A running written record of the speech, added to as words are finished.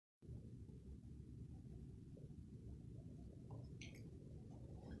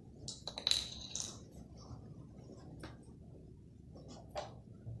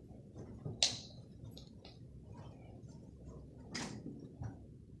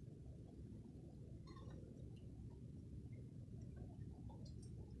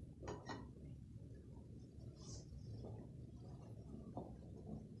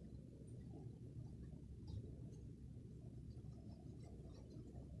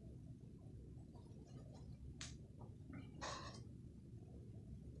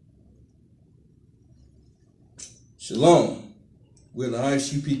Shalom. We're the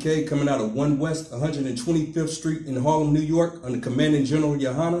I.S.U.P.K. coming out of 1 West 125th Street in Harlem, New York under Commanding General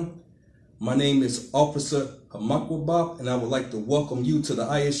Yahanna. My name is Officer Hamakwabab, and I would like to welcome you to the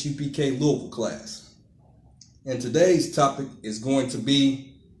I.S.U.P.K. Louisville class. And today's topic is going to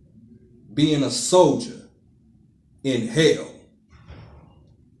be being a soldier in hell.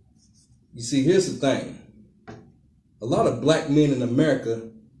 You see, here's the thing. A lot of black men in America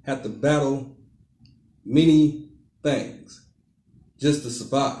have to battle many things just to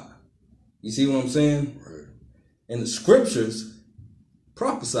survive. You see what I'm saying? Right. And the scriptures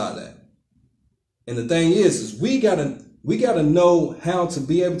prophesy that. And the thing is we gotta know how to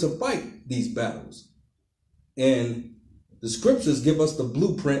be able to fight these battles. And the scriptures give us the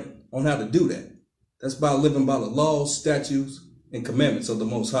blueprint on how to do that. That's by living by the laws, statutes, and commandments of the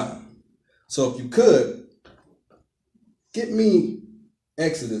Most High. So if you could, get me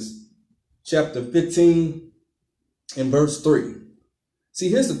Exodus chapter 15 and verse 3. See,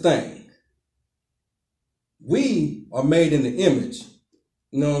 here's the thing. We are made in the image.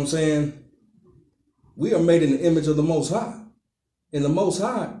 You know what I'm saying? We are made in the image of the Most High. And the Most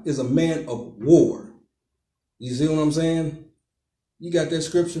High is a man of war. You see what I'm saying? You got that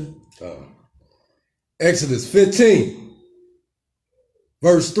scripture? Exodus 15,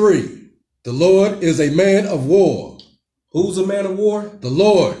 verse 3. The Lord is a man of war. Who's a man of war? The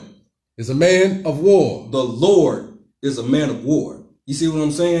Lord is a man of war. The Lord is a man of war. You see what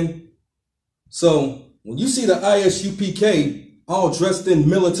I'm saying? So when you see the I.S.U.P.K. all dressed in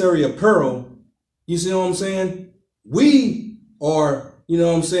military apparel, you see what I'm saying? We are, you know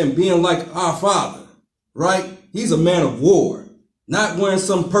what I'm saying, being like our Father, right? He's a man of war, not wearing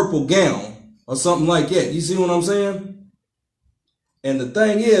some purple gown or something like that. You see what I'm saying? And the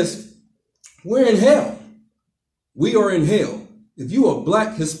thing is, we're in hell. We are in hell. If you are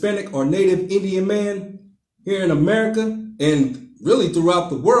black, Hispanic, or Native Indian man here in America and really throughout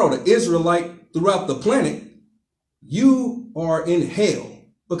the world, an Israelite throughout the planet, you are in hell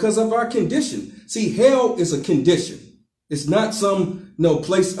because of our condition. See, hell is a condition. It's not some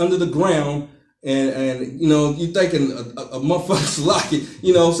place under the ground and you thinking a motherfucker's like it,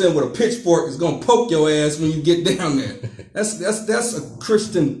 you know what I'm saying, with a pitchfork is gonna poke your ass when you get down there. That's a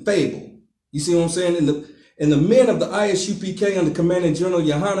Christian fable. You see what I'm saying? And the men of the I.S.U.P.K. under Commanding General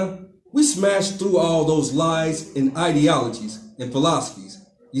Yahanna, we smashed through all those lies and ideologies and philosophies.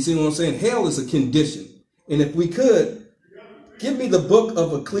 You see what I'm saying? Hell is a condition. And if we could, give me the book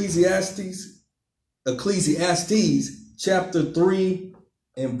of Ecclesiastes chapter 3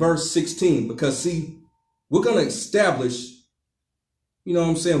 and verse 16. Because see, we're going to establish, you know what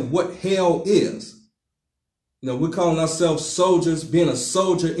I'm saying, what hell is. You know, we're calling ourselves soldiers, being a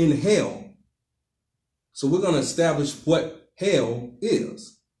soldier in hell. So we're going to establish what hell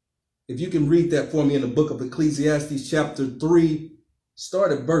is. If you can read that for me in the book of Ecclesiastes chapter 3,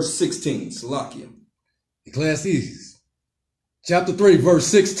 start at verse 16, Salakia. Ecclesiastes chapter 3, verse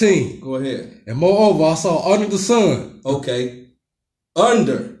 16. Go ahead. And moreover, I saw under the sun. Okay.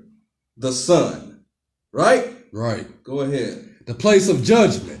 Under the sun. Right? Right. Go ahead. The place of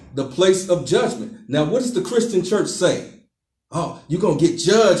judgment. The place of judgment. Now, what does the Christian church say? Oh, you're going to get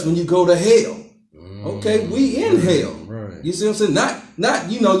judged when you go to hell. Okay, we in hell. Right. You see what I'm saying?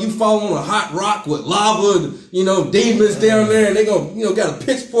 Not you fall on a hot rock with lava and, demons down there and they gonna, got a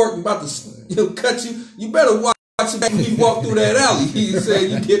pitchfork and about to, cut you. You better watch it when you walk through that alley. He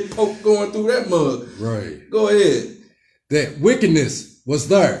said you get poked going through that mud. Right. Go ahead. That wickedness was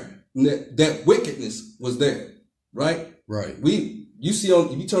there. That wickedness was there. Right? Right. If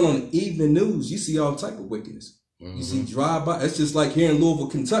you turn on the evening news, you see all type of wickedness. Mm-hmm. You see drive-by. It's just like here in Louisville,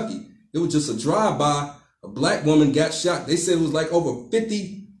 Kentucky. It was just a drive-by. A black woman got shot. They said it was like over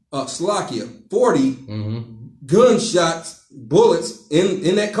 40 gunshots, bullets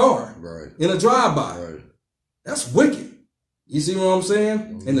in that car. Right. In a drive-by. Right. That's wicked. You see what I'm saying?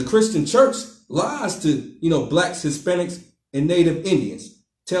 Mm-hmm. And the Christian church lies to, blacks, Hispanics, and Native Indians,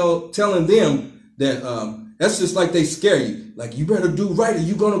 telling them that that's just like they scare you. Like, you better do right or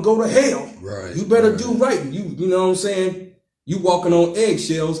you're going to go to hell. Right. You better do right. You know what I'm saying? You walking on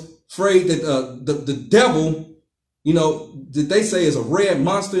eggshells, afraid that the devil, that they say is a red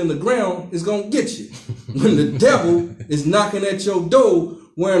monster in the ground, is going to get you. When the devil is knocking at your door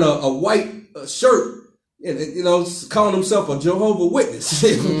wearing a white shirt and, calling himself a Jehovah's Witness.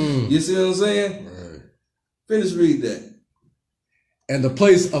 You see what I'm saying? Right. Finish read that. And the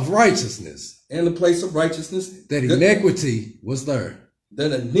place of righteousness. And the place of righteousness. That iniquity was there.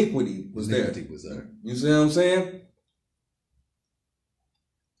 That iniquity was there. Iniquity was there. You see what I'm saying?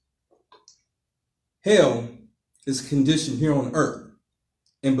 Hell is conditioned here on earth.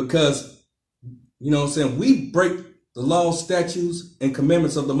 And because, we break the laws, statutes, and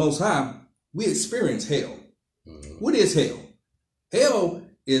commandments of the Most High, we experience hell. What is hell? Hell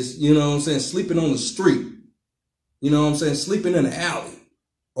is, you know what I'm saying, sleeping on the street. You know what I'm saying, sleeping in an alley.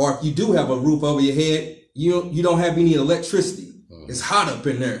 Or if you do have a roof over your head, you don't have any electricity. It's hot up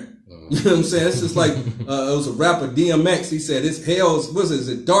in there. You know what I'm saying? It's just like, it was a rapper, DMX. He said, it's hell, is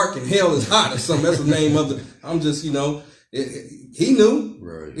it dark and hell is hot or something. That's the name of the, I'm just, you know, he knew.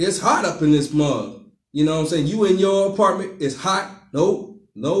 Right. It's hot up in this mug. You know what I'm saying? You in your apartment, it's hot. No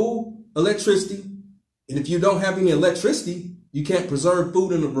electricity. And if you don't have any electricity, you can't preserve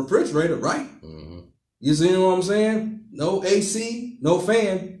food in the refrigerator, right? You see what I'm saying? No AC, no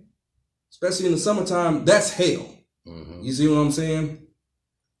fan, especially in the summertime. That's hell. You see what I'm saying?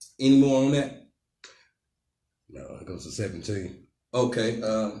 Any more on that? No, it goes to 17. Okay.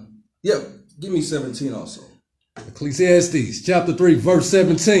 Yeah, give me 17 also. Ecclesiastes chapter 3, verse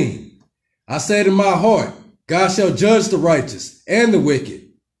 17. I said in my heart, God shall judge the righteous and the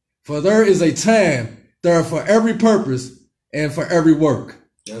wicked, for there is a time there for every purpose and for every work.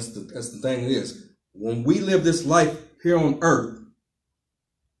 That's the thing it is. When we live this life here on earth,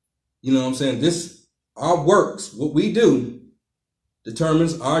 you know what I'm saying? Our works, what we do,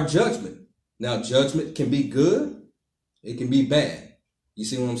 determines our judgment. Now, judgment can be good. It can be bad. You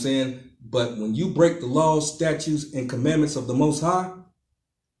see what I'm saying? But when you break the laws, statutes, and commandments of the Most High,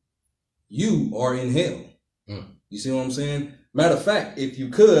 you are in hell. You see what I'm saying? Matter of fact, if you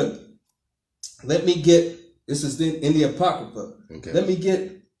could, let me get, this is in the Apocrypha. Okay. Let me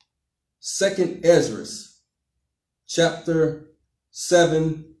get 2nd Ezra, chapter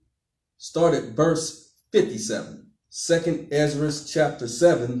 7, start at verse 57. 2nd Ezra, chapter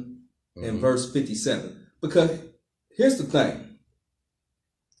 7, and verse 57. Because here's the thing.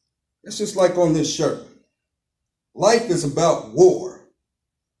 It's just like on this shirt. Life is about war.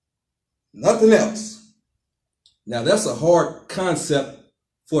 Nothing else. Now, that's a hard concept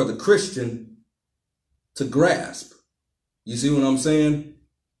for the Christian to grasp. You see what I'm saying?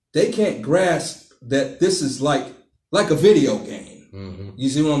 They can't grasp that this is like a video game. You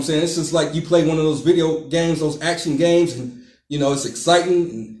see what I'm saying? It's just like you play one of those video games, those action games, and, you know, it's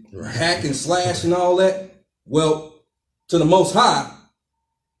exciting and hack and slash and all that. Well, to the Most High,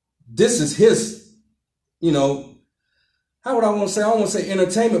 this is his, you know, how would I want to say? I don't want to say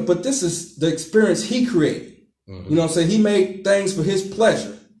entertainment, but this is the experience he created. You know what I'm saying? He made things for his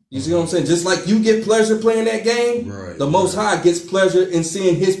pleasure. You see what I'm saying? Just like you get pleasure playing that game, the Most High gets pleasure in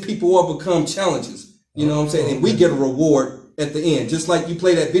seeing his people overcome challenges. You know what I'm saying? And we get a reward at the end. Just like you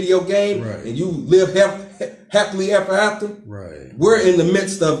play that video game and you live happily ever after. We're in the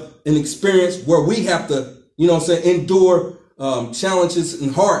midst of an experience where we have to, you know what I'm saying, endure challenges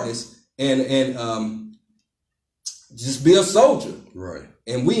and hardness and just be a soldier.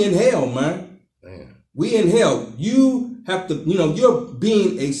 And we in hell, man. We in hell. You have to, you know, you're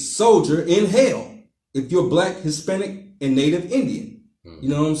being a soldier in hell if you're Black, Hispanic, and Native Indian. You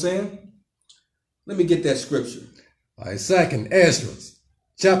know what I'm saying? Let me get that scripture. All right, 2nd Ezra,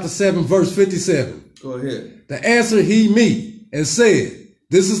 chapter 7, verse 57. Go ahead. The answer he me and said,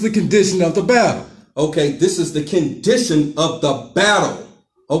 this is the condition of the battle. Okay, this is the condition of the battle.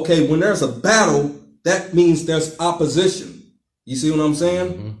 Okay, when there's a battle, that means there's opposition. You see what I'm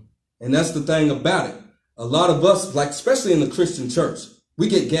saying? And that's the thing about it. A lot of us, like especially in the Christian church, we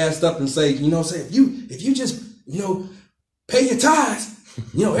get gassed up and say, you know, say if you just, you know, pay your tithes,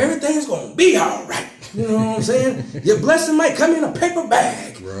 you know, everything's gonna be all right. You know what I'm saying? Your blessing might come in a paper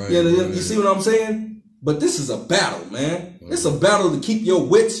bag. You see what I'm saying? But this is a battle, man. It's a battle to keep your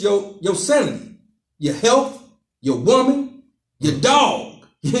wits, your sanity, your health, your woman, your dog.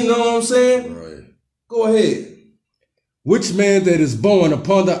 You know what I'm saying? Go ahead. Which man that is born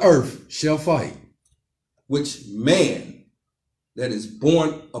upon the earth shall fight? Which man that is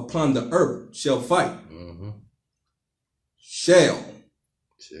born upon the earth shall fight? Shall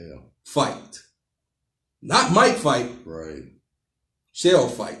fight. Not might fight. Shall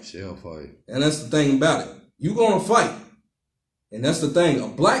fight. And that's the thing about it. You're going to fight. And that's the thing. A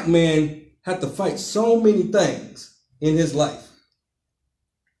Black man had to fight so many things in his life.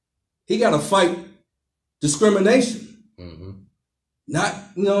 He got to fight discrimination. Not,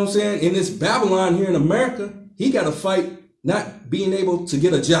 you know what I'm saying, in this Babylon here in America, he got to fight not being able to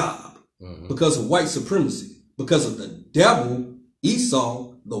get a job because of white supremacy, because of the devil,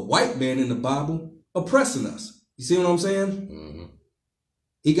 Esau, the white man in the Bible, oppressing us. You see what I'm saying?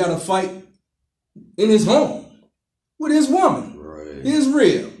 He got to fight in his home with his woman,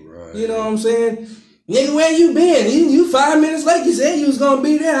 Israel. You know what I'm saying? Nigga, where you been? You 5 minutes late. You said you was going to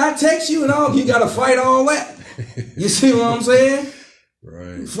be there. I text you and all. You got to fight all that. You see what I'm saying?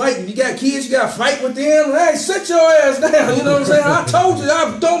 Right. Fight. If you got kids, you got to fight with them. Hey, sit your ass down. You know what I'm saying? I told you,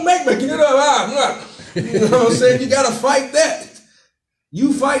 don't make me get up. You know what I'm saying? You got to fight that.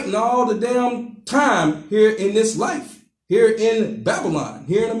 You fighting all the damn time here in this life, here in Babylon,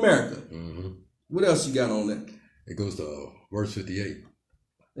 here in America. Mm-hmm. What else you got on that? It goes to verse 58.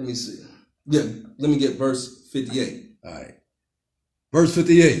 Let me see. Yeah, let me get verse 58. All right. Verse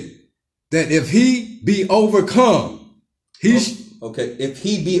 58. That if he be overcome, okay, if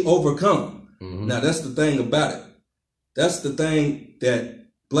he be overcome. Mm-hmm. Now, that's the thing about it. That's the thing that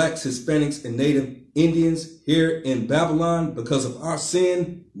blacks, Hispanics, and Native Indians here in Babylon, because of our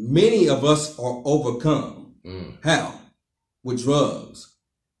sin, many of us are overcome. How? With drugs,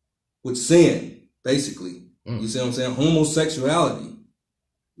 with sin, basically. You see what I'm saying? Homosexuality,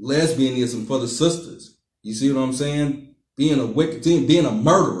 lesbianism for the sisters. You see what I'm saying? Being a wicked team, being a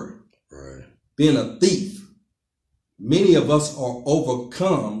murderer, right, being a thief. Many of us are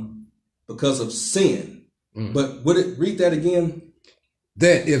overcome because of sin. But read that again.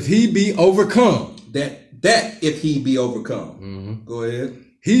 That if he be overcome. That if he be overcome. Go ahead.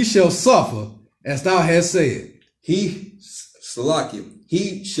 He shall suffer as thou hast said. He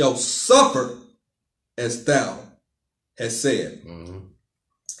shall suffer as thou hast said.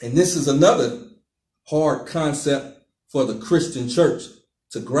 And this is another hard concept for the Christian church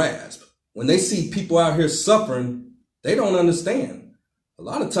to grasp. When they see people out here suffering, they don't understand. A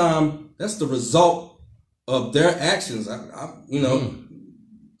lot of time, that's the result of their actions.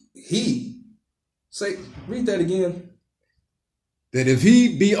 Read that again. That if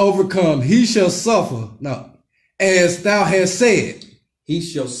he be overcome, he shall suffer. No, as thou hast said. He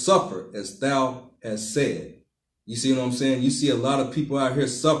shall suffer as thou hast said. You see what I'm saying? You see a lot of people out here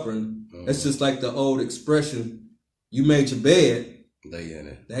suffering. That's just like the old expression, you made your bed, lay in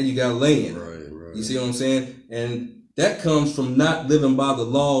it. Now you got to lay in it. Right. You see what I'm saying? And that comes from not living by the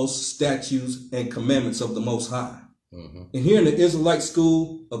laws, statutes, and commandments of the Most High. And here in the Israelite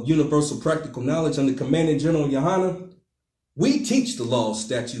School of Universal Practical Knowledge under Commanding General Yahanna, we teach the laws,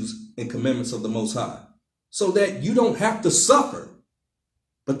 statutes, and commandments of the Most High so that you don't have to suffer.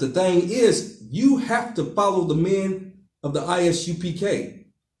 But the thing is, you have to follow the men of the I.S.U.P.K,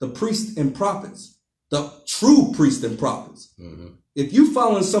 the priests and prophets, the true priests and prophets. If you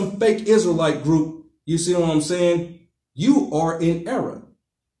following some fake Israelite group, you see what I'm saying? You are in error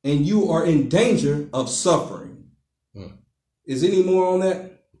and you are in danger of suffering. Is any more on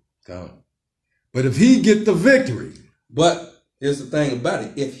that? But if he get the victory. But here's the thing about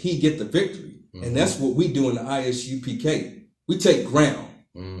it. If he get the victory, and that's what we do in the I.S.U.P.K. We take ground.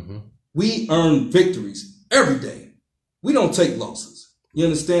 We earn victories every day. We don't take losses. You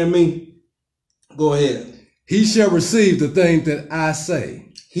understand me? Go ahead. He shall receive the thing that I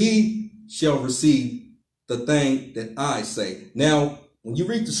say. He shall receive the thing that I say. Now, when you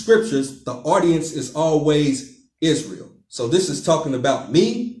read the scriptures, the audience is always Israel. So this is talking about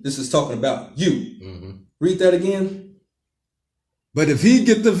me. This is talking about you. Read that again. But if he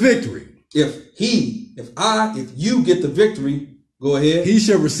get the victory. If you get the victory, go ahead. He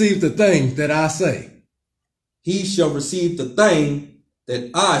shall receive the thing that I say. He shall receive the thing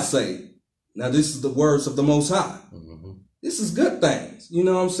that I say. Now, this is the words of the Most High. This is good things. You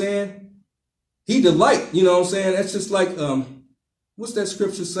know what I'm saying? He delight. You know what I'm saying? That's just like, what's that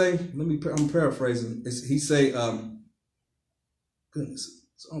scripture say? I'm paraphrasing. He say, goodness,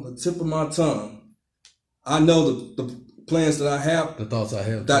 it's on the tip of my tongue. I know the plans that I have. The thoughts I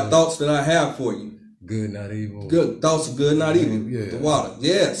have. The thoughts that I have for you. Good, not evil. Good thoughts of good, not evil. Yeah. The water.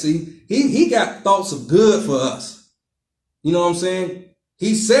 Yeah. See, he got thoughts of good for us. You know what I'm saying?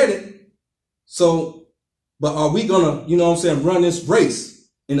 He said it. So, but are we gonna, you know what I'm saying, run this race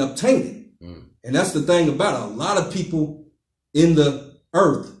and obtain it? And that's the thing about it. A lot of people in the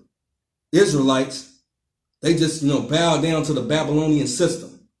earth, Israelites, they just, bow down to the Babylonian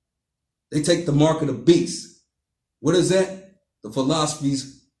system. They take the mark of the beast. What is that? The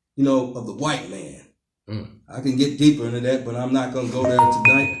philosophies, of the white man. I can get deeper into that, but I'm not going to go there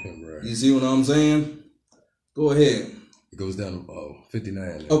tonight. Right. You see what I'm saying? Go ahead. It goes down to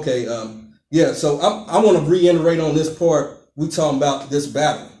 59. Okay. Yeah. So I want to reiterate on this part. We talking about this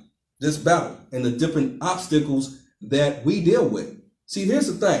battle and the different obstacles that we deal with. See, here's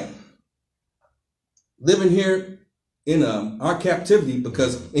the thing. Living here in our captivity,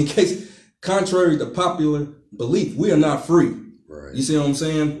 because in case contrary to popular belief, we are not free. Right. You see what I'm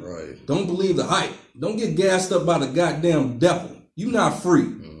saying? Right. Don't believe the hype. Don't get gassed up by the goddamn devil. You're not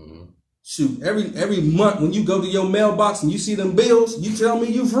free. Shoot, every month when you go to your mailbox and you see them bills, you tell me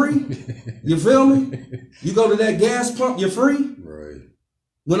you free? You feel me? You go to that gas pump, you're free? Right.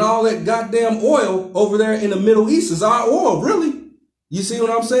 When all that goddamn oil over there in the Middle East is our oil, really? You see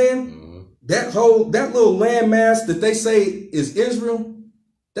what I'm saying? Mm-hmm. That little landmass that they say is Israel,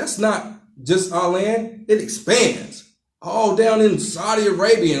 that's not just our land. It expands all down in Saudi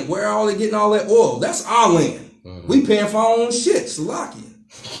Arabia and where all they getting all that oil. That's our land. Mm-hmm. We paying for our own shit, Salakia.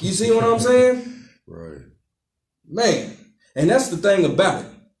 You see what I'm saying? Right. Man. And that's the thing about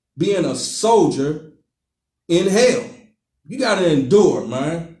it. Being a soldier in hell. You got to endure,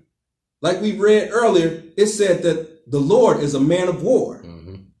 man. Like we read earlier, it said that the Lord is a man of war.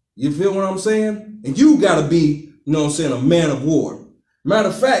 Mm-hmm. You feel what I'm saying? And you got to be, you know what I'm saying, a man of war. Matter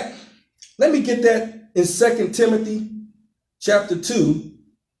of fact, let me get that in 2 Timothy chapter 2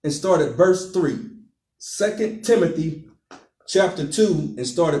 and start at verse 3. 2 Timothy chapter 2 and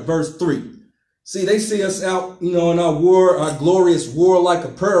start at verse 3. See, they see us out, you know, in our war, our glorious warlike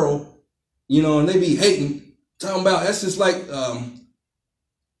apparel, you know, and they be hating, talking about, that's just like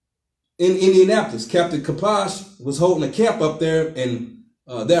in Indianapolis, Captain Kapash was holding a camp up there, and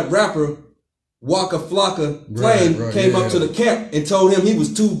that rapper, Waka Flocka Flame, came up to the camp and told him he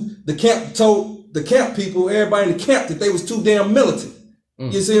was told the camp people, everybody in the camp, that they was too damn militant.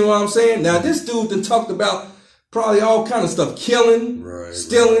 You see what I'm saying? Now, this dude then talked about probably all kind of stuff, killing,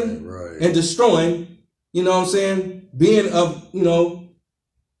 stealing, and destroying, you know what I'm saying? Being of, you know,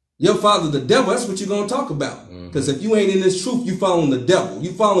 your father, the devil, that's what you're going to talk about. Because if you ain't in this truth, you following the devil.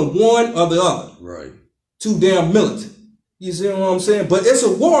 You following one or the other. Right. Too damn militant. You see what I'm saying? But it's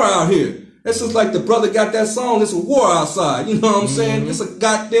a war out here. It's just like the brother got that song, it's a war outside. You know what I'm saying? It's a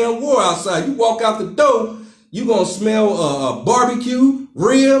goddamn war outside. You walk out the door, you going to smell barbecue,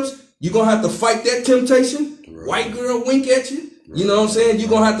 ribs. You're going to have to fight that temptation. White girl wink at you. You know what I'm saying? You're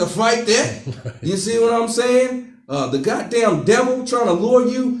going to have to fight that. You see what I'm saying? The goddamn devil trying to lure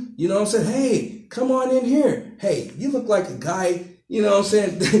you. You know what I'm saying? Hey, come on in here. Hey, you look like a guy, you know what I'm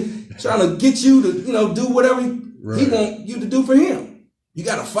saying, trying to get you to, you know, do whatever he want you to do for him. You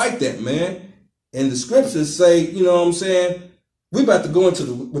got to fight that, man. And the scriptures say, you know what I'm saying, we about to go into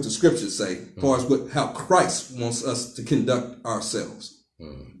what the scriptures say as far as how Christ wants us to conduct ourselves.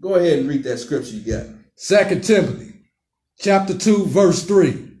 Go ahead and read that scripture you got. 2 Timothy chapter 2 verse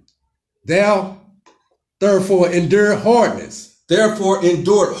 3. Thou therefore endure hardness. Therefore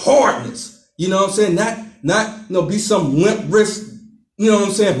endure hardness. You know what I'm saying? Not you know, be some limp wrist, you know what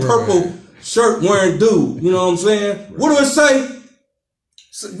I'm saying, purple shirt wearing dude. You know what I'm saying? What do it say?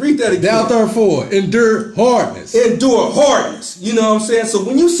 Read that again. Thou therefore endure hardness. Endure hardness. You know what I'm saying? So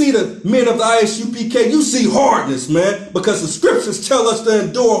when you see the men of the I.S.U.P.K, you see hardness, man, because the scriptures tell us to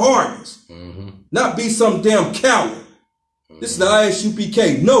endure hardness. Not be some damn coward. This is the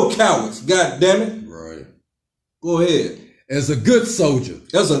I.S.U.P.K. No cowards. God damn it. Right. Go ahead. As a good soldier.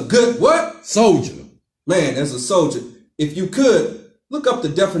 As a good what? Soldier. Man, as a soldier. If you could, look up the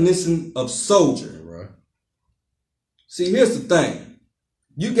definition of soldier. Right. See, here's the thing.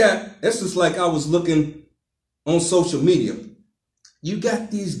 You got, that's just like I was looking on social media. You got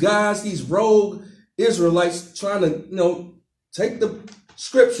these guys, these rogue Israelites trying to, you know, take the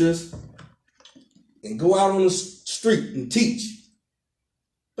scriptures and go out on the street and teach.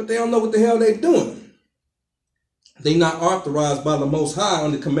 But they don't know what the hell they're doing. They not authorized by the Most High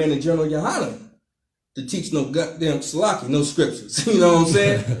under Commanding General YAHANNA to teach no goddamn Salaki, no scriptures. You know what I'm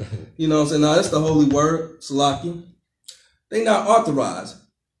saying? You know what I'm saying? Now, that's the holy word, Salaki. They not authorized.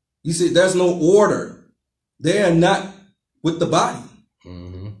 You see, there's no order. They are not with the body.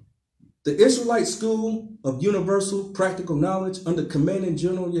 The Israelite School of Universal Practical Knowledge under Commanding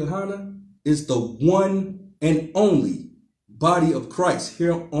General YAHANNA is the one and only body of Christ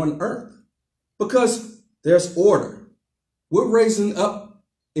here on earth. Because there's order. We're raising up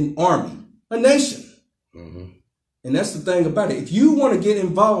an army, a nation. And that's the thing about it. If you want to get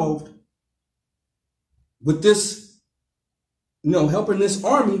involved with this, you know, helping this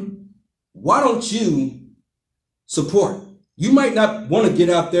army, why don't you support? You might not want to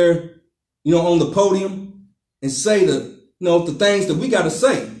get out there, you know, on the podium and say the, you know, the things that we got to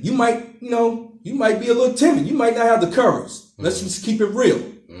say. You might, you know, you might be a little timid. You might not have the courage. Let's just keep it real.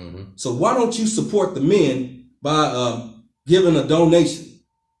 So why don't you support the men by giving a donation?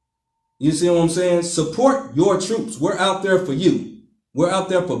 You see what I'm saying? Support your troops. We're out there for you. We're out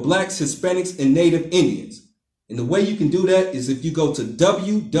there for blacks, Hispanics, and Native Indians. And the way you can do that is if you go to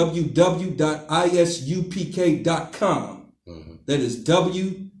www.isupk.com. That is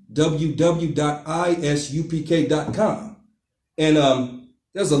www.isupk.com. And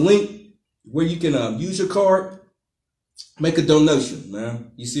there's a link where you can use your card, make a donation,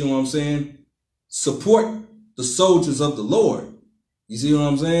 man. You see what I'm saying? Support the soldiers of the Lord. You see what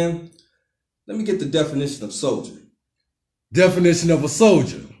I'm saying? Let me get the definition of soldier. Definition of a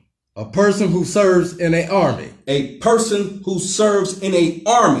soldier. A person who serves in an army. A person who serves in an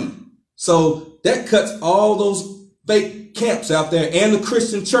army. So that cuts all those fake camps out there and the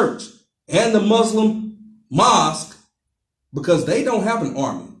Christian church and the Muslim mosque, because they don't have an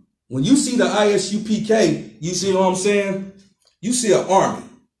army. When you see the I.S.U.P.K, you see what I'm saying? You see an army.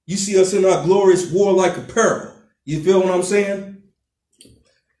 You see us in our glorious warlike apparel. You feel what I'm saying?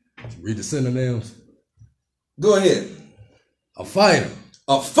 Read the synonyms. Go ahead. A fighter.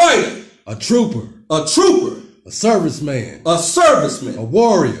 A fighter. A trooper. A trooper. A serviceman. A serviceman. A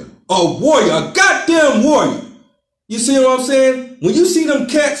warrior. A warrior. A goddamn warrior. You see what I'm saying? When you see them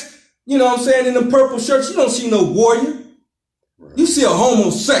cats, you know what I'm saying, in them purple shirts, you don't see no warrior. Right. You see a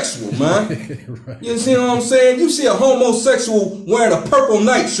homosexual, man. Right. You see what I'm saying? You see a homosexual wearing a purple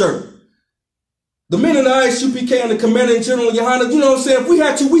nightshirt. The men in the I.S.U.P.K and the Commander in General Yohanna, you know what I'm saying? If we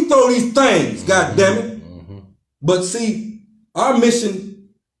had to, we throw these things, God damn it. But see, our mission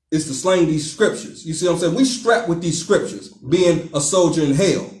is to sling these scriptures. You see what I'm saying? We strap with these scriptures, being a soldier in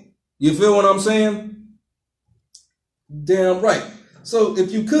hell. You feel what I'm saying? Damn right. So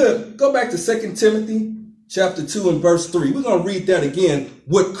if you could, go back to 2 Timothy chapter 2 and verse 3. We're going to read that again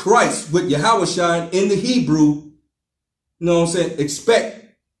with Christ, with Yahawashi in the Hebrew. You know what I'm saying?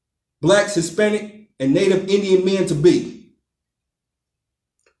 Expect blacks, Hispanic, and Native Indian men to be.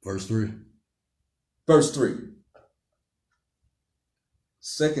 Verse 3. Verse 3.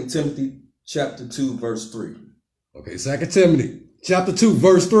 2 Timothy chapter 2 verse 3. Okay, 2 Timothy chapter 2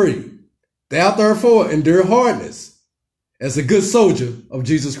 verse 3. Thou therefore endure hardness as a good soldier of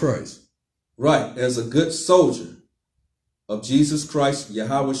Jesus Christ. Right, as a good soldier of Jesus Christ,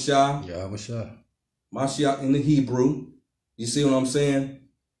 Yahawashi. Mashiach in the Hebrew. You see what I'm saying?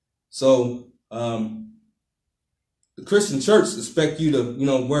 So, the Christian church expect you to, you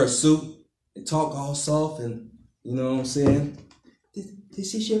know, wear a suit and talk all soft and, you know what I'm saying?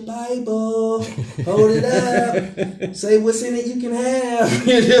 This is your Bible. Hold it up. Say what's in it you can have.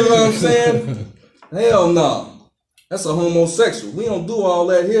 You know what I'm saying? Hell no. That's a homosexual. We don't do all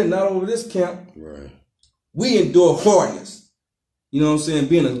that here, not over this camp. Right. We endure hardness. You know what I'm saying?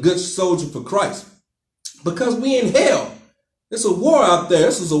 Being a good soldier for Christ. Because we in hell. It's a war out there.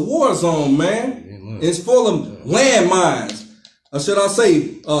 This is a war zone, man. It's full of landmines. Or should I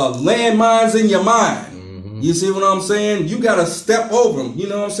say, landmines in your mind. You see what I'm saying? You got to step over them. You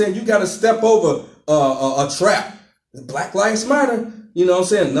know what I'm saying? You got to step over a trap. Black Lives Matter. You know what I'm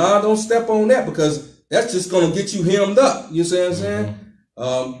saying? Nah, don't step on that, because that's just going to get you hemmed up. You see what I'm saying?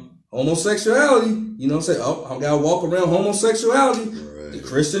 Homosexuality. You know what I'm saying? Oh, I got to walk around homosexuality. Right. The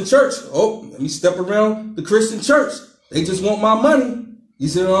Christian church. Oh, let me step around the Christian church. They just want my money. You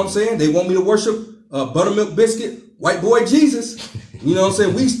see what I'm saying? They want me to worship buttermilk biscuit, white boy Jesus. You know what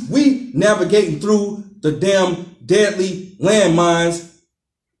I'm saying? We navigating through the damn deadly landmines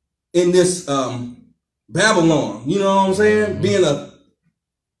in this Babylon. You know what I'm saying? Being a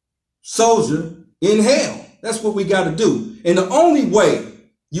soldier in hell. That's what we got to do. And the only way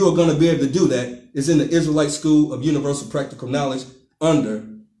you are going to be able to do that is in the Israelite School of Universal Practical Knowledge under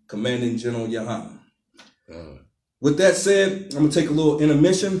Commanding General Yohanna. With that said, I'm going to take a little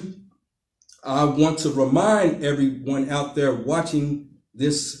intermission. I want to remind everyone out there watching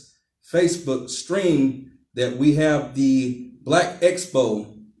this Facebook stream that we have the Black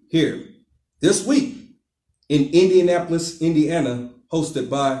Expo here this week in Indianapolis, Indiana, hosted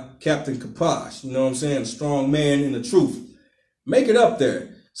by Captain Kaposh. You know what I'm saying? A strong man in the truth. Make it up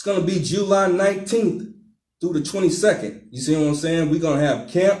there. It's going to be July 19th through the 22nd. You see what I'm saying? We're going to have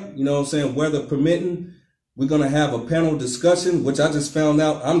camp, you know what I'm saying, weather permitting. We're going to have a panel discussion, which I just found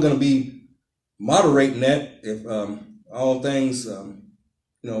out I'm going to be moderating that if all things, you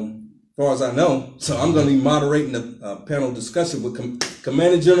know, as far as I know. So I'm going to be moderating the panel discussion with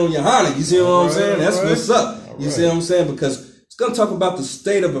Commander General Yohanna. You see what I'm saying? That's what's up. You see what I'm saying? Because it's going to talk about the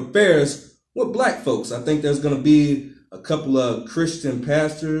state of affairs with black folks. I think there's going to be a couple of Christian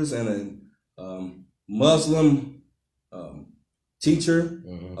pastors and a Muslim teacher,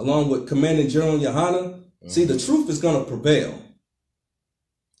 along with Commander General Yohanna. See, the truth is going to prevail.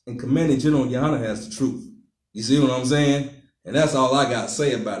 And Commander General Yohanna has the truth. You see what I'm saying? And that's all I got to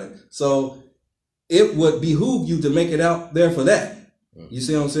say about it. So it would behoove you to make it out there for that. You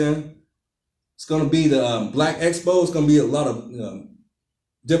see what I'm saying? It's going to be the Black Expo. It's going to be a lot of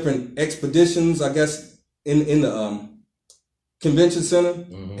different expeditions, I guess, in the convention center.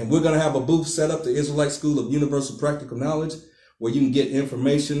 And we're going to have a booth set up, the Israelite School of Universal Practical Knowledge, where you can get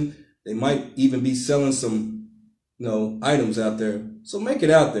information. They might even be selling some, you know, items out there. So make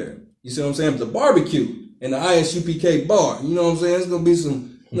it out there. You see what I'm saying? The barbecue in the I.S.U.P.K bar. You know what I'm saying? It's going to be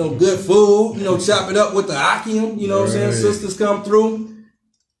some, you know, good food, you know, chop it up with the Akim. You know what I'm saying? Sisters come through.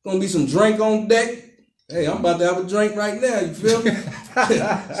 Gonna be some drink on deck. Hey, I'm about to have a drink right now. You feel me?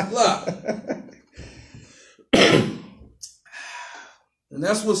 It's a lot. And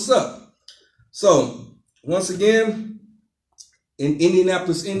that's what's up. So, once again, in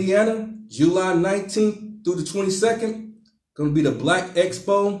Indianapolis, Indiana, July 19th through the 22nd, going to be the Black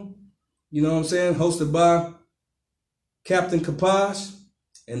Expo, you know what I'm saying, hosted by Captain Kapash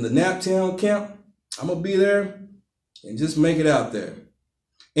and the Naptown Camp. I'm going to be there and just make it out there.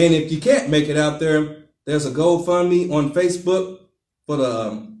 And if you can't make it out there, there's a GoFundMe on Facebook for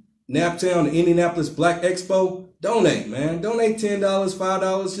the Naptown, the Indianapolis Black Expo. Donate, man. Donate $10,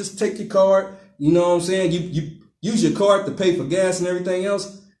 $5. Just take your card. You know what I'm saying? You use your card to pay for gas and everything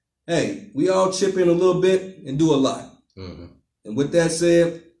else. Hey, we all chip in a little bit and do a lot. Mm-hmm. And with that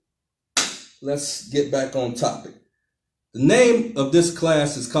said, let's get back on topic. The name of this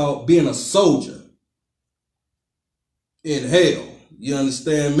class is called Being a Soldier in Hell. You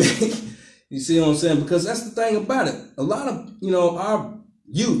understand me? You see what I'm saying? Because that's the thing about it. A lot of, our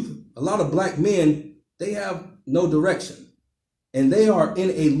youth, a lot of black men, they have no direction. And they are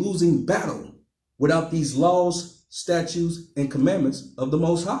in a losing battle without these laws, statutes, and commandments of the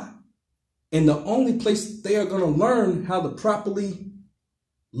Most High. And the only place they are going to learn how to properly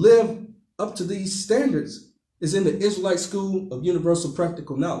live up to these standards is in the Israelite School of Universal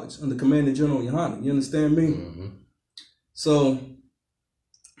Practical Knowledge under Commander General GEN.YAHANNA. You understand me? Mm-hmm. So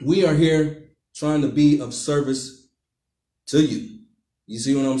we are here trying to be of service to you. You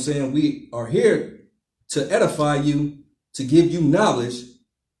see what I'm saying? We are here to edify you, to give you knowledge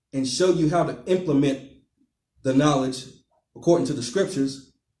and show you how to implement the knowledge according to the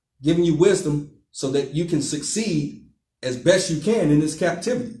scriptures, giving you wisdom so that you can succeed as best you can in this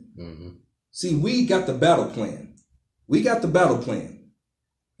captivity. Mm-hmm. See, we got the battle plan. We got the battle plan.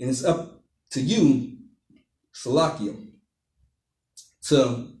 And it's up to you, Salakia,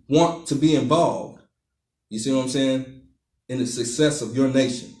 to want to be involved, you see what I'm saying, in the success of your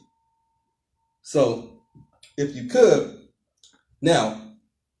nation. So, if you could, now,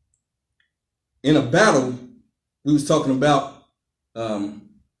 in a battle, we was talking about, when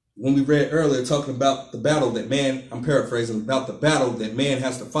we read earlier, talking about the battle that man, I'm paraphrasing, about the battle that man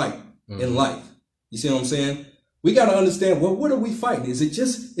has to fight in life. You see what I'm saying? We got to understand, well, what are we fighting? Is it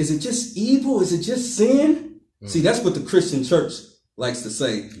just evil? Is it just sin? See, that's what the Christian church likes to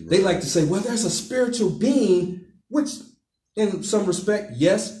say. Right. They like to say, well, there's a spiritual being, which in some respect,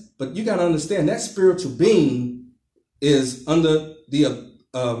 yes, but you got to understand that spiritual being is under the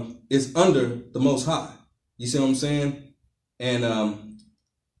Most High. You see what I'm saying? And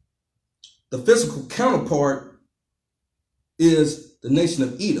the physical counterpart is the nation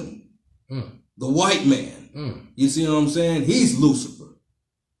of Edom, the white man. You see what I'm saying? He's Lucifer.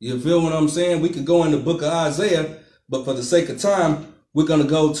 You feel what I'm saying? We could go in the book of Isaiah, but for the sake of time, we're going to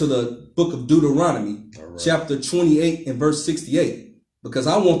go to the book of Deuteronomy, chapter 28 and verse 68. Because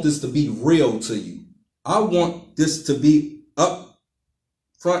I want this to be real to you. I want this to be up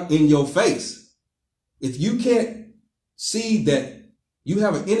front in your face. If you can't see that you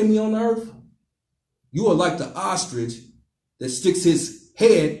have an enemy on earth, you are like the ostrich that sticks his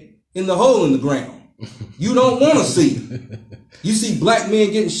head in the hole in the ground. You don't want to see it. You see black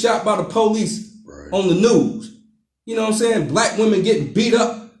men getting shot by the police on the news. You know what I'm saying? Black women getting beat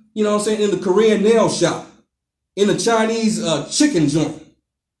up, you know what I'm saying, in the Korean nail shop, in the Chinese chicken joint.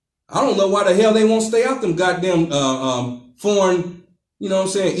 I don't know why the hell they won't stay out them goddamn foreign, you know what I'm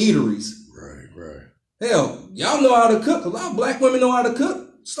saying, eateries. Right. Hell, y'all know how to cook. A lot of black women know how to cook.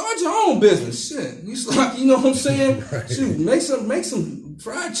 Start your own business. Shit. You know what I'm saying? Shoot, make some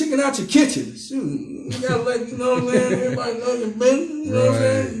fried chicken out your kitchen. Shoot, you gotta let, you know what I'm saying, everybody know your business. You know what I'm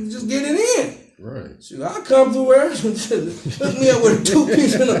saying? Just get it in. Right. Shoot, I'll come through there. Hook me up with a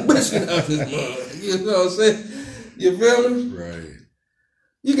 2-piece and a biscuit out this mug. You know what I'm saying? You feel me? Right.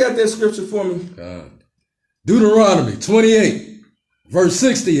 You got that scripture for me? Deuteronomy 28, verse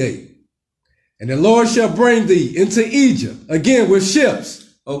 68. And the Lord shall bring thee into Egypt again with ships.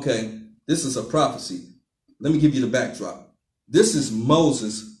 Okay, this is a prophecy. Let me give you the backdrop. This is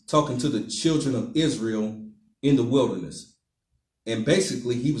Moses talking to the children of Israel in the wilderness. And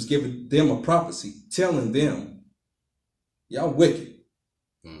basically, he was giving them a prophecy, telling them, y'all wicked.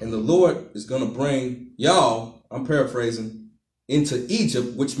 And the Lord is going to bring y'all, I'm paraphrasing, into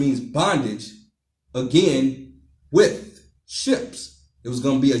Egypt, which means bondage, again, with ships. It was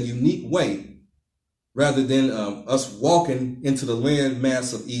going to be a unique way. Rather than us walking into the land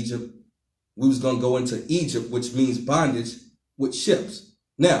mass of Egypt, we was going to go into Egypt, which means bondage, with ships.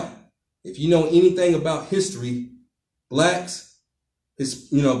 Now, if you know anything about history, blacks were,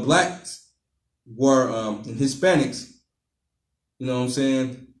 and Hispanics, you know what I'm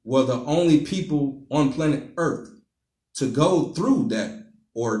saying, were the only people on planet Earth to go through that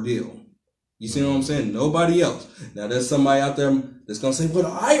ordeal. You see what I'm saying? Nobody else. Now there's somebody out there that's gonna say, "Well, the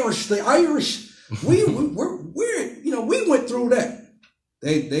Irish, we went through that."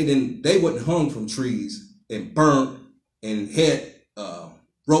 They wasn't hung from trees and burnt and had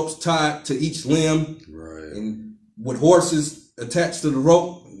ropes tied to each limb, right, and with horses attached to the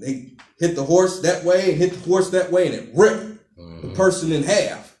rope. And they hit the horse that way and hit the horse that way, and it ripped the person in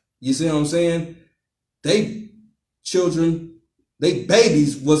half. You see what I'm saying? They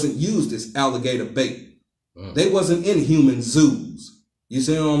babies wasn't used as alligator bait. They wasn't in human zoos. You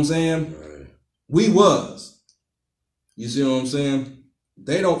see what I'm saying? Right. We was. You see what I'm saying?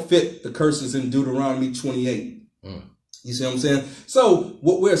 They don't fit the curses in Deuteronomy 28. You see what I'm saying? So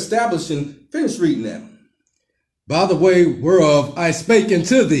what we're establishing, finish reading that. By the way whereof I spake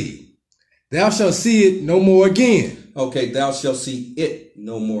unto thee, thou shalt see it no more again. Okay, thou shalt see it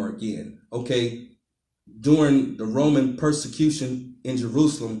no more again. Okay, during the Roman persecution in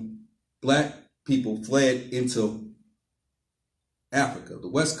Jerusalem, black people fled into Africa, the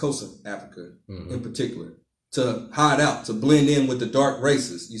west coast of Africa in particular, to hide out, to blend in with the dark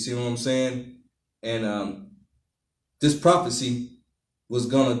races. You see what I'm saying? And this prophecy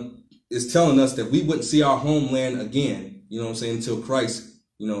is telling us that we wouldn't see our homeland again, you know what I'm saying, until Christ,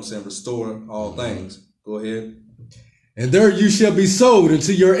 you know what I'm saying, restore all things. Go ahead. And there you shall be sold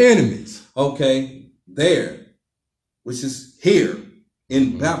unto your enemies. Okay, there, which is here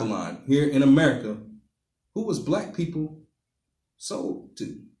in Babylon, here in America, who was black people sold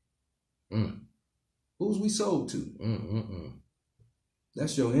to? Who's we sold to?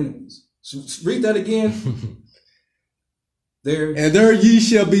 That's your enemies. So read that again. And there ye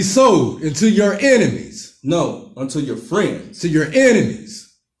shall be sold unto your enemies. No, unto your friends. To your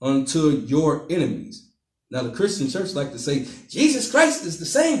enemies. Unto your enemies. Now the Christian church like to say, Jesus Christ is the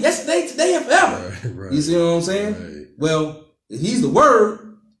same yesterday, today, and forever. Right. You see what I'm saying? Right. Well, if he's the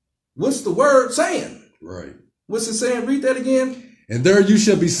word, what's the word saying? Right. What's it saying? Read that again. And there you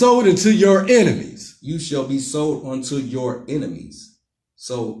shall be sold unto your enemies. You shall be sold unto your enemies.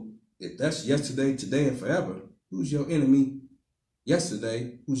 So if that's yesterday, today, and forever, who's your enemy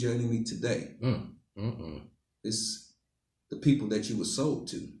yesterday? Who's your enemy today? It's the people that you were sold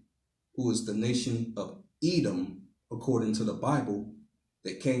to, who is the nation of Edom, according to the Bible,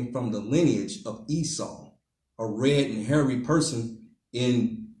 that came from the lineage of Esau, a red and hairy person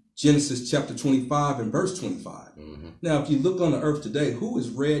in Genesis chapter 25 and verse 25. Now, if you look on the earth today, who is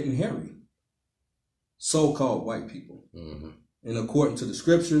red and hairy? So-called white people. And according to the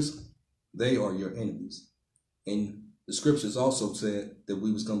scriptures, they are your enemies. And the scriptures also said that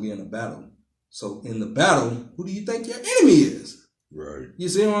we was going to be in a battle. So in the battle, who do you think your enemy is? Right. You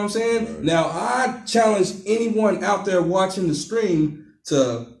see what I'm saying? Right. Now, I challenge anyone out there watching the stream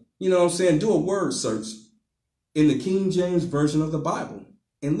to, you know what I'm saying, do a word search in the King James Version of the Bible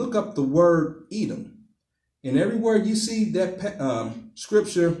and look up the word Edom. And everywhere you see that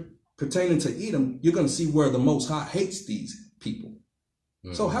scripture pertaining to Edom, you're going to see where the Most High hates these people.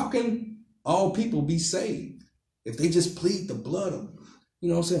 So how can all people be saved if they just plead the blood of, you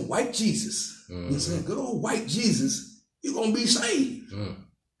know what I'm saying, white Jesus? You know what I'm saying? Good old white Jesus. You're going to be saved.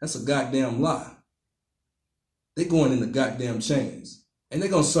 That's a goddamn lie. They're going in the goddamn chains. And they're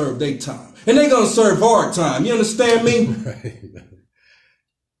going to serve their time. And they're going to serve hard time. You understand me? Right.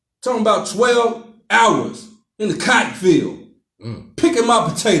 Talking about 12 hours in the cotton field. Picking my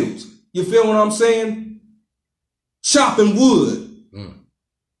potatoes. You feel what I'm saying? Chopping wood.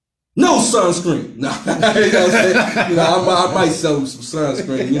 No sunscreen. No, I might sell them some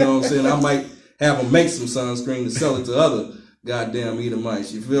sunscreen. You know what I'm saying? I might have them make some sunscreen to sell it to other goddamn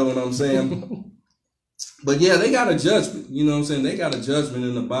Edomites. You feel what I'm saying? But yeah, they got a judgment. You know what I'm saying? They got a judgment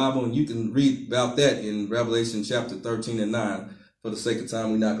in the Bible, and you can read about that in Revelation chapter 13 and 9. For the sake of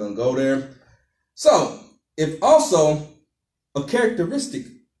time, we're not going to go there. So, if also a characteristic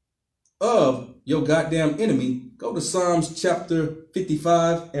of your goddamn enemy, go to Psalms chapter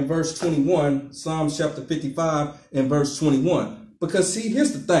 55 and verse 21. Psalms chapter 55 and verse 21. Because see,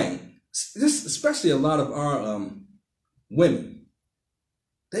 here's the thing. This, especially a lot of our women,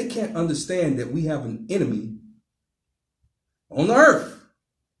 they can't understand that we have an enemy on the earth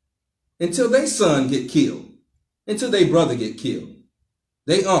until their son get killed, until their brother get killed,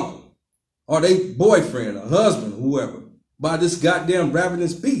 their uncle, or their boyfriend or husband, or whoever, by this goddamn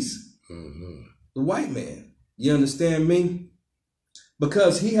ravenous beast, the white man. You understand me?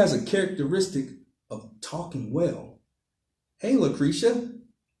 Because he has a characteristic of talking well. Hey, Lucretia.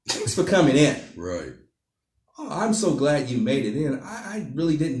 Thanks for coming in. Right. Oh, I'm so glad you made it in. I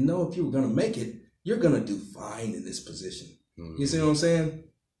really didn't know if you were going to make it. You're going to do fine in this position. You see what I'm saying?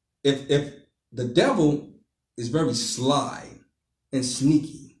 if the devil is very sly and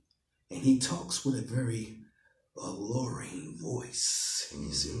sneaky, and he talks with a very alluring voice.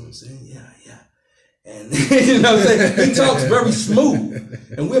 You see what I'm saying? Yeah. And you know what I'm saying? He talks very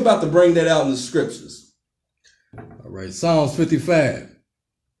smooth. And we're about to bring that out in the scriptures. All right, Psalms 55,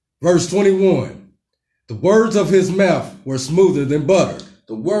 verse 21. The words of his mouth were smoother than butter.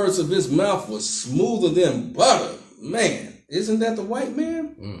 The words of his mouth were smoother than butter. Man, isn't that the white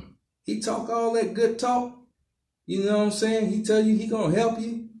man? He talk all that good talk. You know what I'm saying? He tell you he gonna help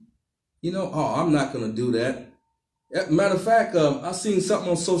you. You know, oh, I'm not gonna do that. Matter of fact, I seen something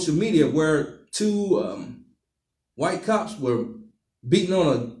on social media where two white cops were beating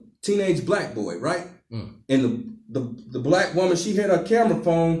on a teenage black boy, right? And the black woman, she had her camera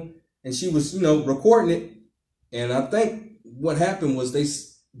phone and she was, you know, recording it. And I think what happened was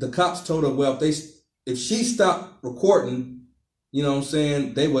the cops told her, well, if she stopped recording, you know what I'm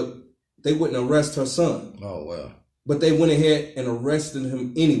saying, they wouldn't arrest her son. Oh, well. But they went ahead and arrested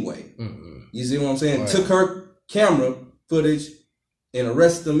him anyway. You see what I'm saying? Wow. Took her camera footage and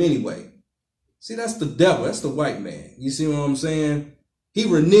arrested him anyway. See, that's the devil. That's the white man. You see what I'm saying? He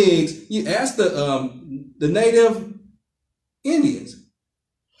reneges. You ask the native Indians.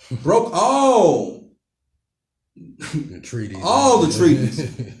 Broke all the treaties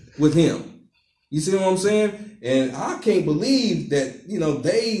with him. You see what I'm saying? And I can't believe that, you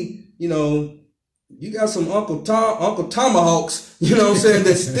know, you got some Uncle Tomahawks, you know what I'm saying,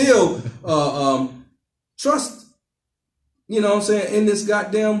 that still trust, you know what I'm saying, in this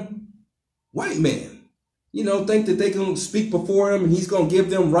goddamn white man. You know, think that they can speak before him and he's going to give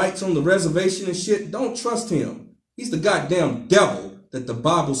them rights on the reservation and shit. Don't trust him. He's the goddamn devil that the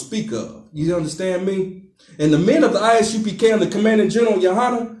Bible speak of. You understand me? And the men of the ISUPK and the Commanding General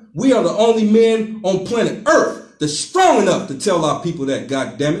Yahanna, we are the only men on planet Earth that's strong enough to tell our people that,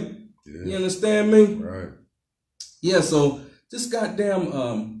 goddammit. Yeah. You understand me? Right. Yeah, so this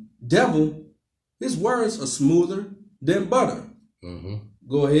goddamn devil, his words are smoother than butter.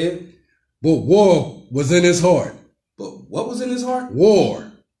 Go ahead. But war was in his heart. But what was in his heart?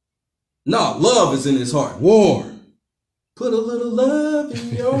 War. No, love is in his heart. War. Put a little love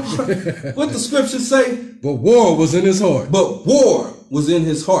in your heart. What the scriptures say? But war was in his heart. But war was in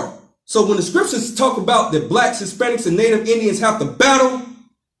his heart. So when the scriptures talk about that blacks, Hispanics, and Native Indians have to battle,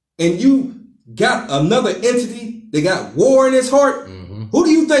 and you got another entity that got war in his heart, who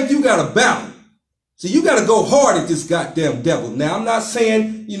do you think you got to battle? So you got to go hard at this goddamn devil. Now, I'm not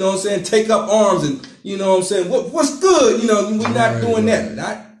saying, you know what I'm saying, take up arms and, you know what I'm saying, what's good? You know, we're not doing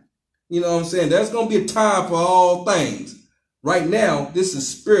that. You know what I'm saying? There's going to be a time for all things. Right now, this is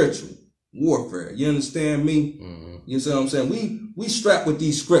spiritual warfare. You understand me? You see what I'm saying? We strapped with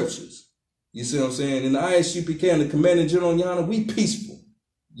these scriptures. You see what I'm saying? In the I.S.U.P.K. and the Commanding General Yana, we peaceful.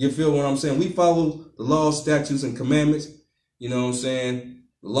 You feel what I'm saying? We follow the laws, statutes, and commandments. You know what I'm saying?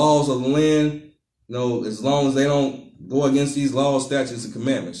 The laws of the land, you know, as long as they don't go against these laws, statutes, and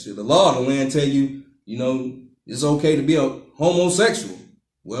commandments. The law of the land tell you, you know, it's okay to be a homosexual.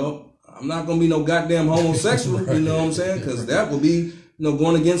 Well, I'm not going to be no goddamn homosexual, you know what I'm saying? Because that would be, you know,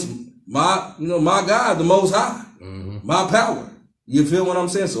 going against my, you know, my God, the Most High, my power. You feel what I'm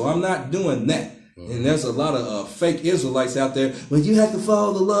saying? So I'm not doing that. And there's a lot of fake Israelites out there. Well, you have to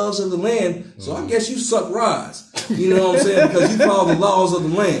follow the laws of the land. So I guess you suck rise. You know what I'm saying? Because you follow the laws of the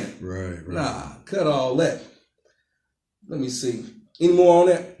land. Right. Nah, cut all that. Let me see. Any more on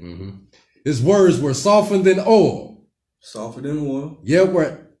that? His words were softened than oil. Softer than oil. Yet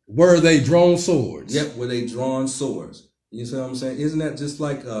were they drawn swords. Yet were they drawn swords. You see what I'm saying? Isn't that just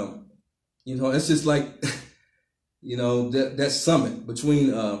like, you know, it's just like, you know, that summit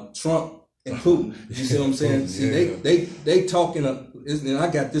between Trump and Putin. You see what I'm saying? See, they talking, and I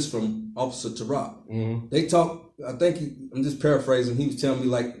got this from Officer Tarak. They talk, I think, I'm just paraphrasing, he was telling me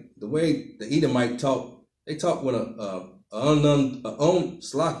like the way the Edomite talk, they talk with unknown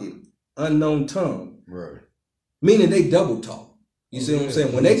tongue. Right. Meaning they double talk. You see what I'm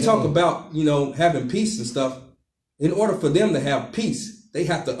saying? When they talk about, you know, having peace and stuff, in order for them to have peace, they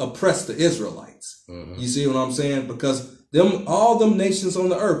have to oppress the Israelites. You see what I'm saying? Because all them nations on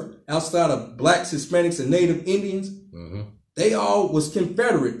the earth, outside of blacks, Hispanics, and Native Indians, they all was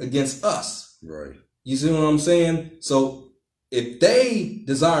confederate against us. Right. You see what I'm saying? So if they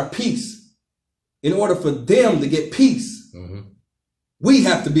desire peace, in order for them to get peace, we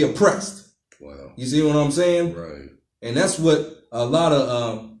have to be oppressed. Wow. You see what I'm saying? Right. And that's what a lot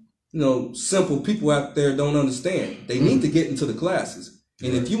of, you know, simple people out there don't understand. They need to get into the classes.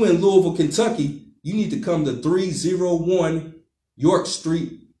 And if you in Louisville, Kentucky, you need to come to 301 York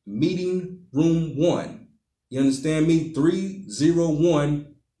Street, Meeting Room 1. You understand me?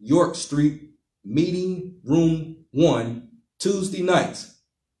 301 York Street, Meeting Room 1, Tuesday nights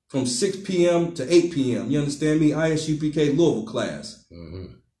from 6 p.m. to 8 p.m. You understand me? I.S.U.P.K. Louisville class.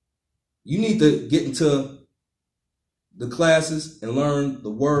 You need to get into the classes and learn the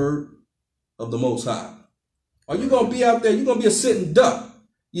word of the Most High. Or you're going to be out there, you're going to be a sitting duck.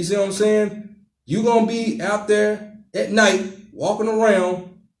 You see what I'm saying? You're going to be out there at night, walking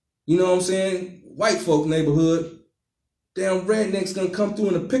around, you know what I'm saying, white folk neighborhood. Damn redneck's going to come through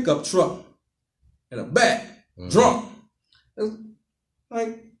in a pickup truck in a back, drunk.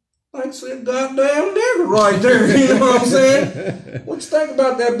 Like some goddamn nigga right there, you know what I'm saying? What you think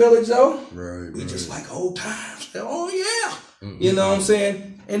about that, Billy Joe? We just like old times. Oh, yeah. You know what I'm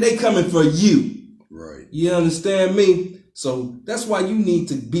saying? And they coming for you. You understand me? So that's why you need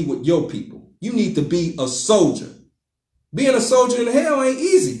to be with your people. You need to be a soldier. Being a soldier in hell ain't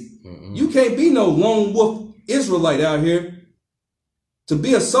easy. You can't be no lone wolf Israelite out here. To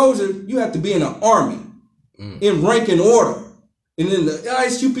be a soldier, you have to be in an army, in rank and order. And in the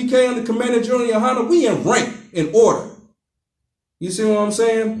I.S.U.P.K. under Commander GEN.YAHANNA, we in rank and order. You see what I'm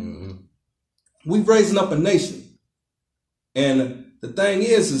saying? We raising up a nation. And the thing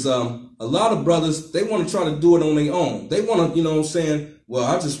is a lot of brothers, they want to try to do it on their own. They want to, you know what I'm saying, well,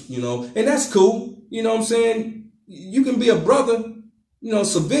 I just, you know, and that's cool. You know what I'm saying? You can be a brother, you know,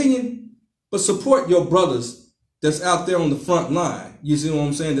 civilian, but support your brothers that's out there on the front line. You see what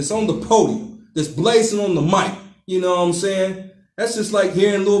I'm saying? That's on the podium, that's blazing on the mic. You know what I'm saying? That's just like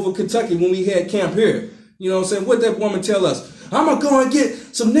here in Louisville, Kentucky, when we had camp here. You know what I'm saying? What that woman tell us? I'm going to go and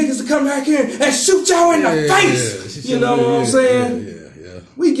get some niggas to come back here and shoot y'all in the face. You know what I'm saying?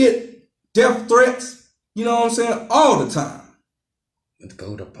 We get death threats, you know what I'm saying, all the time.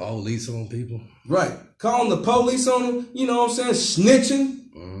 Go to police on people. Right. Calling the police on them, you know what I'm saying, snitching.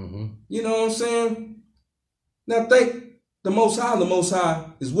 You know what I'm saying? Now think the Most High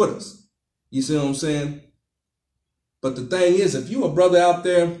is with us. You see what I'm saying? But the thing is, if you a brother out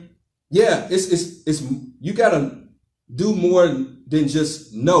there, yeah, it's you gotta do more than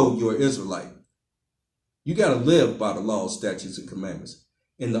just know you're an Israelite. You gotta live by the laws, statutes, and commandments.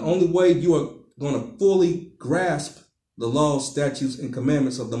 And the only way you are gonna fully grasp the laws, statutes, and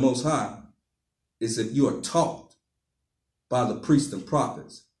commandments of the Most High is if you are taught by the priests and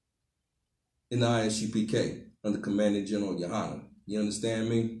prophets in the I.S.U.P.K. under Commander GEN.YAHANNA. You understand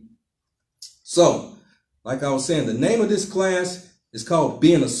me? So, like I was saying, the name of this class is called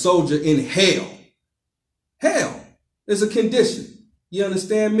Being a Soldier in Hell. Hell is a condition. You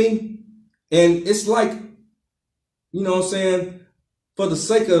understand me? And it's like, you know what I'm saying, for the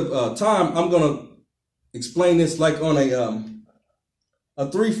sake of time, I'm going to explain this like on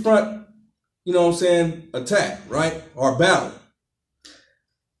a three-front, you know what I'm saying, attack, right? Or battle.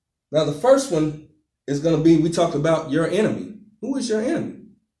 Now, the first one is going to be, we talked about your enemy. Who is your enemy?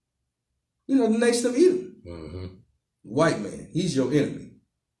 You know, the nation of Edom. White man, he's your enemy.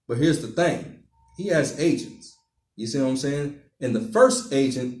 But here's the thing. He has agents. You see what I'm saying? And the first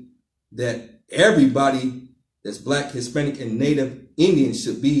agent that everybody that's Black, Hispanic, and Native Indian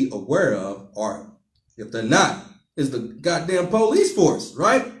should be aware of, or if they're not, is the goddamn police force,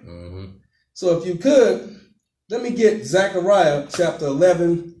 right? So if you could, let me get Zechariah chapter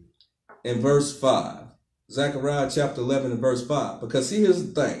 11 and verse 5. Zechariah chapter 11 and verse 5. Because see, here's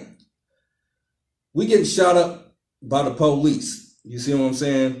the thing. We getting shot up by the police. You see what I'm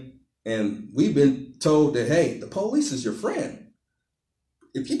saying? And we've been told that, hey, the police is your friend.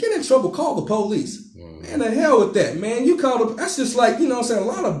 If you get in trouble, call the police. Man, the hell with that, man. You call the, that's just like, you know what I'm saying, a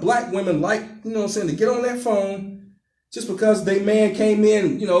lot of Black women like, you know what I'm saying, to get on that phone just because they man came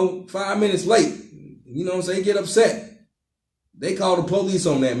in, you know, 5 minutes late. You know what I'm saying, get upset. They call the police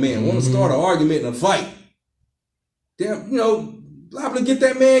on that man, want to start an argument and a fight. Damn, you know, liable to get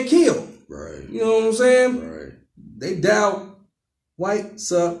that man killed. Right. You know what I'm saying? Right. They doubt white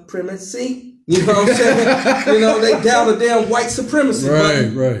supremacy. You know what I'm saying? You know, they doubt the damn white supremacy. Right,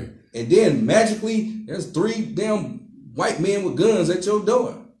 right. And then magically, there's 3 damn white men with guns at your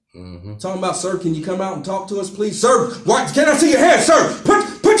door. Talking about, sir, can you come out and talk to us, please? Sir, what? Can I see your hands, sir?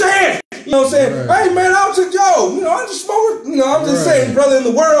 Put your hands. You know what I'm saying? Right. Hey, man, I'm just, yo, you know, I'm just smoking. You know, I'm just saying, brother in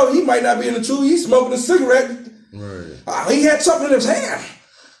the world, he might not be in the truth. He's smoking a cigarette. Right. He had something in his hand.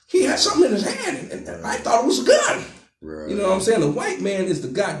 He had something in his hand, and I thought it was a gun. Right. You know what I'm saying? The white man is the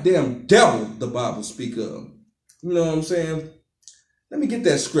goddamn devil the Bible speak of. You know what I'm saying? Let me get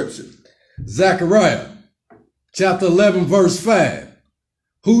that scripture. Zechariah chapter 11 verse 5.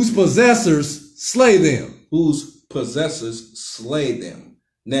 Whose possessors slay them. Whose possessors slay them.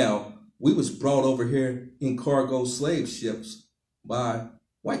 Now, we was brought over here in cargo slave ships by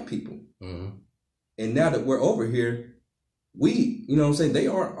white people. And now that we're over here, we, you know what I'm saying, they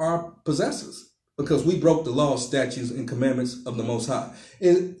are our possessors because we broke the laws, statutes, and commandments of the Most High.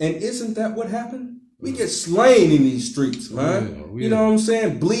 And isn't that what happened? We get slain in these streets, man. You know what I'm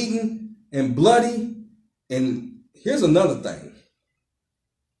saying? Bleeding and bloody. And here's another thing.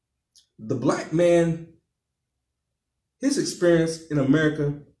 The black man, his experience in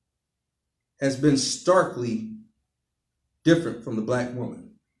America has been starkly different from the black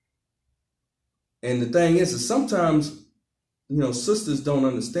woman. And the thing is sometimes, you know, sisters don't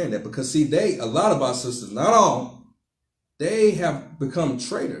understand that because see, a lot of our sisters, not all, they have become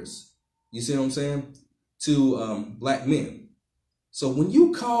traitors. You see what I'm saying? To black men. So when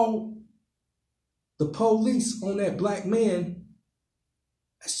you call the police on that black man,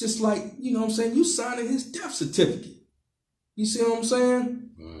 that's just like, you know what I'm saying, you signing his death certificate. You see what I'm saying?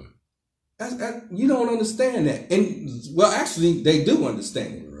 You don't understand that. And, well, actually, they do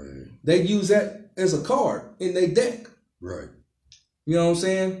understand it. Right. They use that as a card in their deck. Right. You know what I'm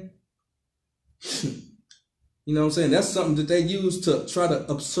saying? You know what I'm saying? That's something that they use to try to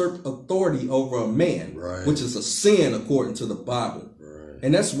usurp authority over a man, right, which is a sin according to the Bible. Right.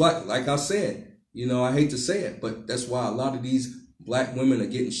 And that's why, like I said, you know, I hate to say it, but that's why a lot of these black women are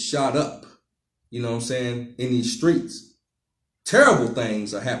getting shot up, you know what I'm saying, in these streets. Terrible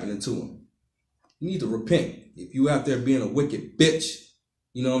things are happening to them. You need to repent. If you out there being a wicked bitch,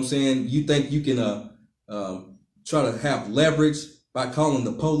 you know what I'm saying, you think you can try to have leverage by calling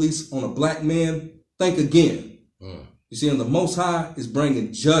the police on a black man, think again. You see, and the Most High is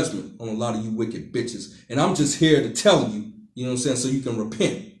bringing judgment on a lot of you wicked bitches. And I'm just here to tell you, you know what I'm saying, so you can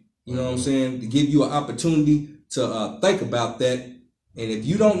repent. You know what I'm saying, to give you an opportunity to think about that. And if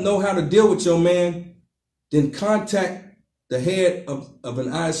you don't know how to deal with your man, then contact the head of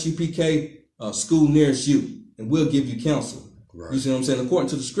an I.S.U.P.K school nearest you, and we'll give you counsel. Right. You see what I'm saying? According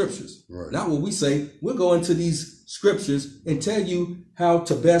to the scriptures. Right. Not what we say. We'll go into these scriptures and tell you how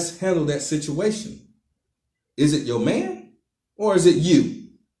to best handle that situation. Is it your man or is it you?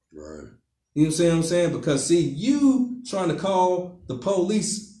 Right. You know what I'm saying? Because see, you trying to call the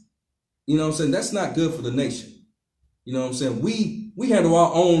police, you know what I'm saying, that's not good for the nation. You know what I'm saying? We handle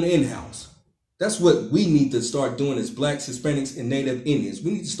our own in-house. That's what we need to start doing as blacks, Hispanics, and Native Indians.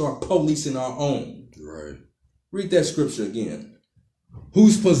 We need to start policing our own. Right. Read that scripture again.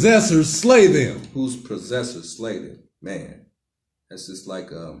 Whose possessors slay them. Whose possessors slay them. Man, that's just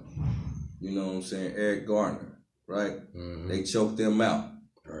like, you know what I'm saying, Eric Garner, right? Mm-hmm. They choked them out.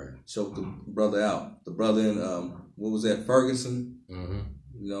 Right. Choked the brother out. The brother in, what was that, Ferguson? Mm-hmm.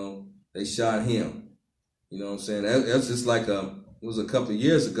 You know, they shot him. You know what I'm saying? That's just like, it was a couple of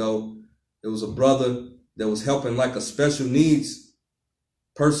years ago. There was a brother that was helping like a special needs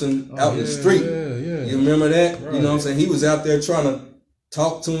person out in the street. Yeah. You remember that? Right. You know what I'm saying? He was out there trying to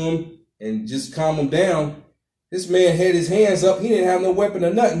talk to him and just calm him down. This man had his hands up. He didn't have no weapon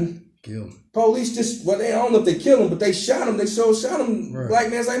or nothing. Kill him. Police just, well, they, I don't know if they killed him, but they shot him. They shot him. Right. Black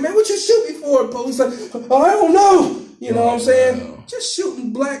man's like, man, what you shoot me for? Police like, oh, I don't know. You know what I'm saying? Wow. Just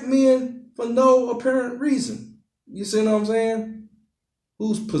shooting black men for no apparent reason. You see what I'm saying?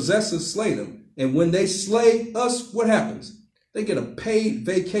 Whose possessors slay them. And when they slay us, what happens? They get a paid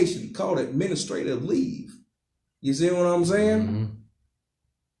vacation called administrative leave. You see what I'm saying? Mm-hmm.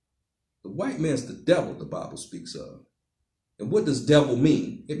 The white man's the devil, the Bible speaks of. And what does devil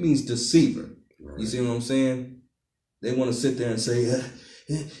mean? It means deceiver. Right. You see what I'm saying? They want to sit there and say,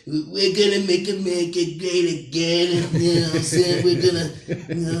 we're going to make America great again. You know what I'm saying? We're going to,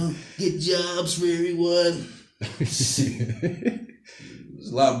 you know, get jobs for everyone. There's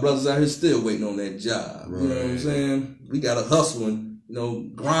a lot of brothers out here still waiting on that job. Right. You know what I'm saying? We got to hustle and, you know,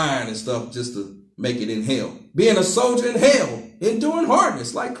 grind and stuff just to make it in hell. Being a soldier in hell, enduring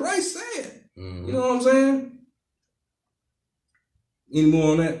hardness, like Christ said. Mm-hmm. You know what I'm saying? Any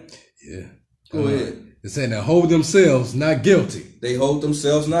more on that? Yeah. Go ahead. They're saying they hold themselves not guilty. They hold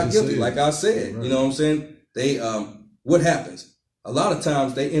themselves not guilty, like I said. Right. You know what I'm saying? They, what happens? A lot of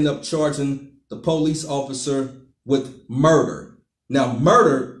times they end up charging the police officer with murder. Now,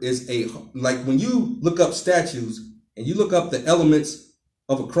 murder is like when you look up statutes and you look up the elements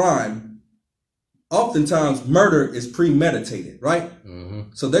of a crime, oftentimes murder is premeditated, right?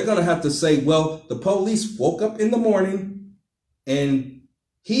 Mm-hmm. So they're going to have to say, well, the police woke up in the morning and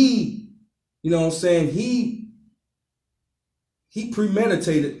he, you know what I'm saying, he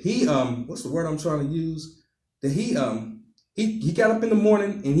premeditated, what's the word I'm trying to use? That he got up in the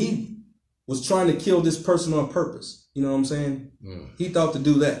morning and he was trying to kill this person on purpose. You know what I'm saying? Mm. He thought to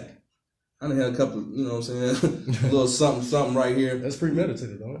do that. I done had a couple, you know what I'm saying, a little something right here. That's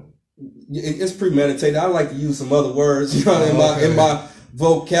premeditated, though. It's premeditated. I like to use some other words, you know, in my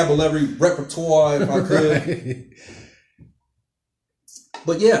vocabulary repertoire, if I could. Right.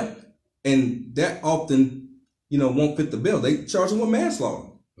 But yeah, and that often, won't fit the bill. They charge him with manslaughter.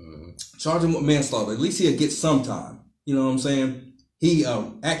 Charge him with manslaughter. At least he'll get some time. You know what I'm saying? He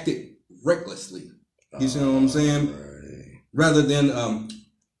acted recklessly. You see what I'm saying? Right. Rather than,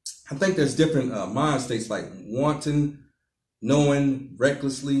 I think there's different mind states like wanton, knowing,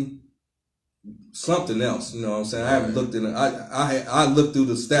 recklessly, something else. You know what I'm saying? I haven't looked in. I looked through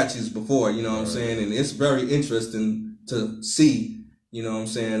the statutes before. You know what I'm saying? And it's very interesting to see. You know what I'm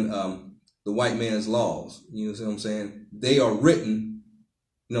saying? The white man's laws. You know what I'm saying? They are written,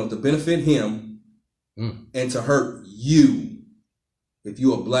 to benefit him and to hurt you if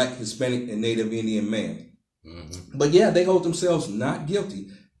you're a black, Hispanic, and Native Indian man. But yeah, they hold themselves not guilty.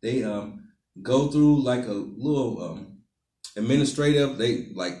 They go through like a little administrative.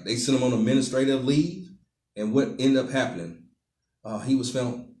 They send him on administrative leave, and what ended up happening? He was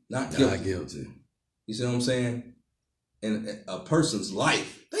found not guilty. Not guilty. You see what I'm saying? And a person's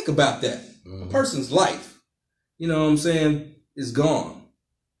life. Think about that. A person's life. You know what I'm saying? Is gone.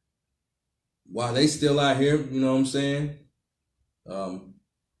 While they still out here, you know what I'm saying?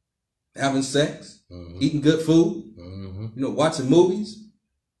 Having sex, eating good food, watching movies,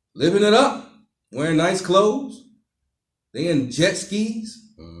 living it up, wearing nice clothes. They in jet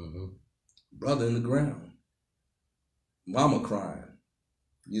skis, brother in the ground, mama crying.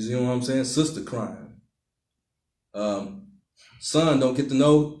 You see what I'm saying? Sister crying. Son don't get to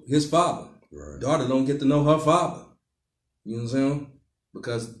know his father. Right. Daughter don't get to know her father. You know what I'm saying?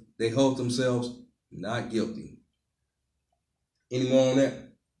 Because they hold themselves not guilty. Any more on that?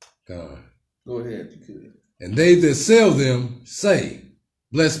 Go ahead if you could. And they that sell them say,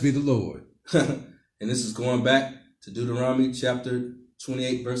 blessed be the Lord. And this is going back to Deuteronomy chapter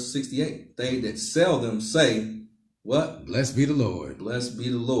 28, verse 68. They that sell them say, what? Blessed be the Lord. Blessed be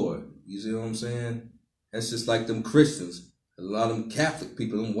the Lord. You see what I'm saying? That's just like them Christians. A lot of them Catholic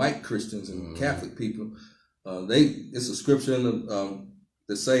people, them white Christians and Catholic people. It's a scripture in the,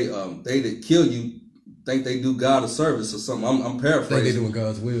 that say, they that kill you think they do God a service or something. I'm paraphrasing. Think they doing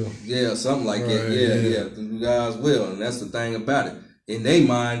God's will. Yeah, something like that. Yeah. Do God's will. And that's the thing about it. In their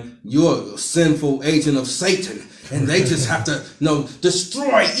mind, you're a sinful agent of Satan. And they just have to,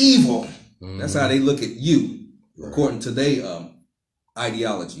 destroy evil. That's how they look at you, according to their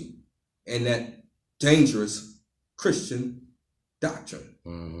ideology. And that dangerous Christian doctrine.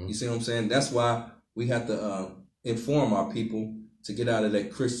 You see what I'm saying? That's why we have to inform our people to get out of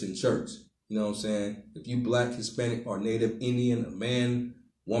that Christian church. You know what I'm saying? If you black, Hispanic, or Native Indian, a man,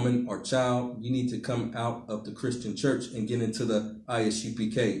 woman, or child, you need to come out of the Christian church and get into the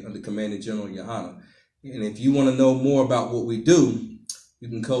I.S.U.P.K. under Commanding General Yahanna. And if you want to know more about what we do, you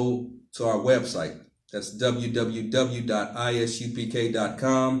can go to our website. That's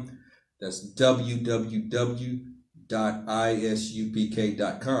www.isupk.com. That's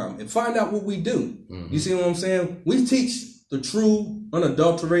www.isupk.com. And find out what we do. You see what I'm saying? We teach the true,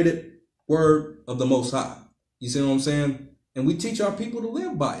 unadulterated word of the Most High. You see what I'm saying? And we teach our people to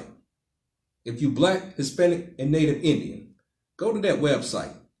live by it. If you black, Hispanic, and Native Indian, go to that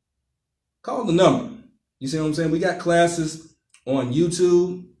website. Call the number. You see what I'm saying? We got classes on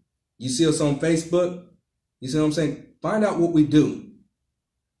YouTube. You see us on Facebook. You see what I'm saying? Find out what we do.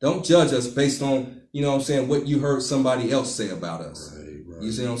 Don't judge us based on, what you heard somebody else say about us. Right.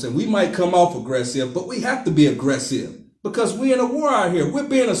 You see what I'm saying? We might come off aggressive, but we have to be aggressive because we're in a war out here. We're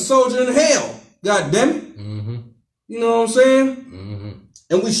being a soldier in hell. God damn it. You know what I'm saying?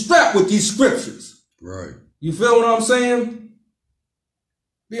 And we strapped with these scriptures. Right. You feel what I'm saying?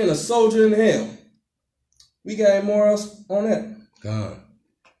 Being a soldier in hell. We got any more else on that? God.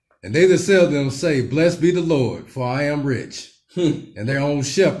 And they that sell them say, blessed be the Lord, for I am rich. And their own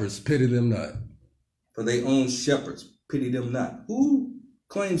shepherds pity them not. For their own shepherds pity them not. Who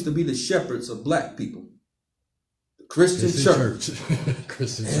claims to be the shepherds of black people? The Christian church.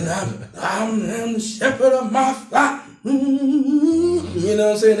 Christian and church. I am the shepherd of my flock. You know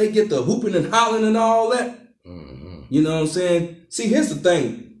what I'm saying? They get the hooping and hollering and all that. You know what I'm saying? See, here's the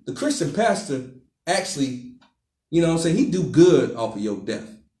thing. The Christian pastor actually, you know what I'm saying, he do good off of your death.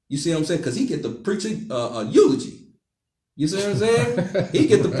 You see what I'm saying? Because he get to preach a eulogy. You see what I'm saying? He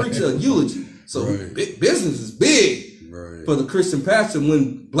get to preach a eulogy. So business is big for the Christian pastor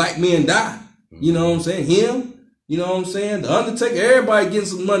when black men die. You know what I'm saying? Him, you know what I'm saying? The Undertaker, everybody getting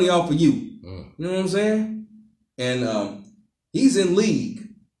some money off of you. You know what I'm saying? And he's in league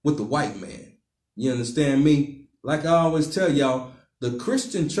with the white man. You understand me? Like I always tell y'all, the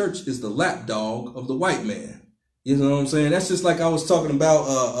Christian church is the lapdog of the white man. You know what I'm saying? That's just like I was talking about,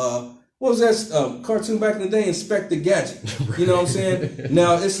 what was that cartoon back in the day, Inspector Gadget? You know what I'm saying?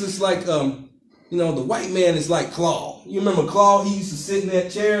 Now, it's just like You know, the white man is like Claw. You remember Claw? He used to sit in that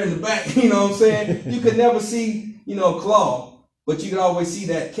chair in the back. You know what I'm saying? You could never see, you know, Claw, but you could always see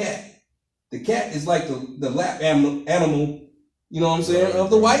that cat. The cat is like the lap animal, you know what I'm saying, of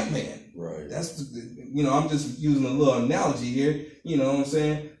the white man. Right. That's, you know, I'm just using a little analogy here. You know what I'm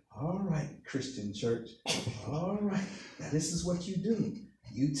saying? All right, Christian church. All right. Now this is what you do.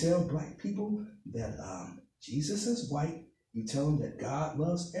 You tell black people that Jesus is white. You tell them that God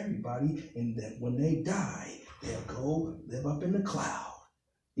loves everybody and that when they die, they'll go live up in the cloud.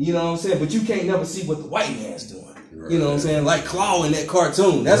 You know what I'm saying? But you can't never see what the white man's doing. Right. You know what I'm saying? Like Claw in that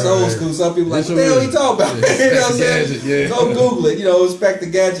cartoon. That's old school. Some people like, what the hell he talking about? You know what I'm saying? Yeah. Go Google it. You know, Inspector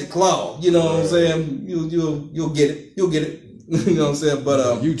Gadget Claw. You know what I'm saying? You'll get it. You'll get it. You know what I'm saying?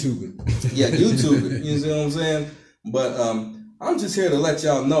 But YouTube it. Yeah, YouTube it. You see what I'm saying? But I'm just here to let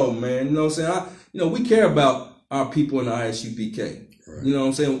y'all know, man. You know what I'm saying? We care about our people in the ISUPK. Right. You know what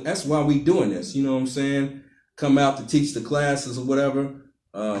I'm saying? That's why we doing this. You know what I'm saying? Come out to teach the classes or whatever.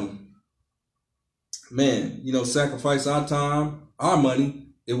 Man, you know, sacrifice our time, our money.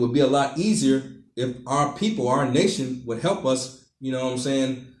 It would be a lot easier if our people, our nation would help us. You know what I'm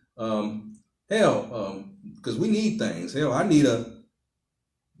saying? Because we need things. Hell, I need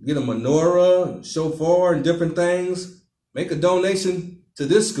get a menorah, shofar, and different things. Make a donation to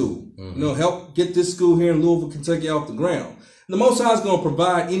this school. Mm-hmm. You know, help get this school here in Louisville, Kentucky off the ground. And the Most High is going to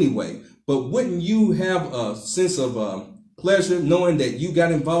provide anyway. But wouldn't you have a sense of pleasure knowing that you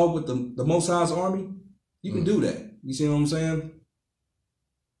got involved with the Most High's army? You can do that. You see what I'm saying?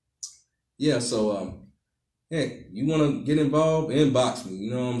 Yeah, so, hey, you want to get involved, inbox me. You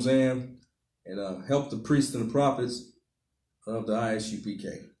know what I'm saying? And help the priests and the prophets of the I.S.U.P.K.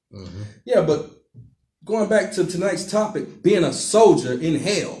 Mm-hmm. Yeah, but going back to tonight's topic, being a soldier in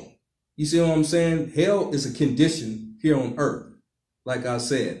hell. You see what I'm saying? Hell is a condition here on earth, like I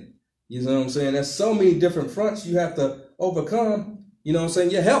said. You know what I'm saying? There's so many different fronts you have to overcome. You know what I'm saying?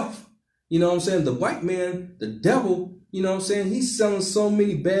 Your health. You know what I'm saying? The white man, the devil, you know what I'm saying? He's selling so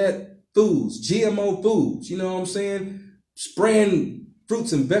many bad foods, GMO foods. You know what I'm saying? Spraying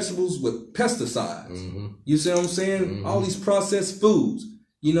fruits and vegetables with pesticides. Mm-hmm. You see what I'm saying? Mm-hmm. All these processed foods.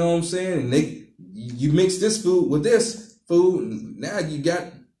 You know what I'm saying? And you mix this food with this food, and now you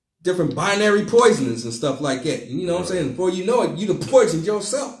got different binary poisonings and stuff like that. You know what I'm saying? Before you know it, you done poisoned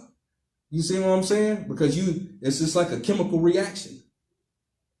yourself. You see what I'm saying? Because it's just like a chemical reaction.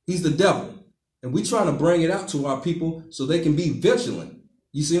 He's the devil. And we trying to bring it out to our people so they can be vigilant.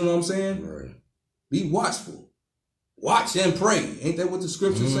 You see what I'm saying? Right. Be watchful. Watch and pray. Ain't that what the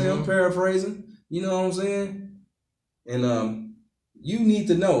scriptures say? I'm paraphrasing. You know what I'm saying? And you need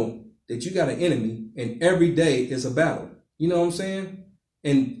to know that you got an enemy and every day is a battle. You know what I'm saying?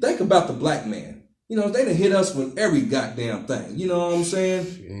 And think about the black man. You know, they done hit us with every goddamn thing. You know what I'm saying?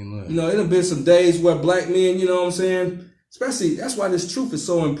 You know, it have been some days where black men, you know what I'm saying? Especially, that's why this truth is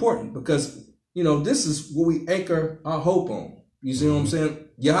so important, because, you know, this is what we anchor our hope on. You see what I'm saying?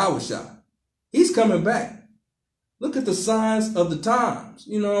 Yahweh. He's coming back. Look at the signs of the times.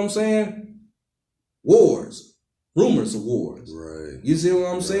 You know what I'm saying? Wars. Rumors of wars. Right. You see what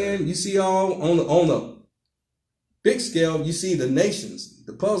I'm saying? You see all on a big scale, you see the nations,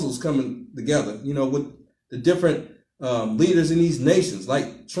 the puzzles coming together, you know, with the different leaders in these nations,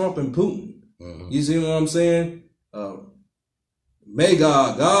 like Trump and Putin. Mm-hmm. You see what I'm saying? God,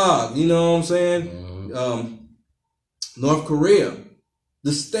 you know what I'm saying? Mm-hmm. North Korea.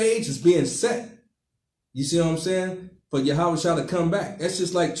 The stage is being set. You see what I'm saying? For Yahweh to come back. That's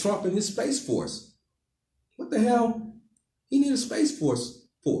just like Trump and his Space Force. What the hell he need a Space Force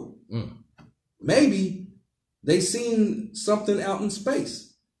for? Maybe they seen something out in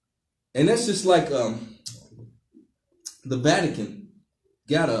space. And that's just like the Vatican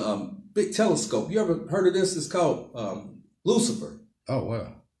got a big telescope. You ever heard of this? It's called Lucifer. Oh,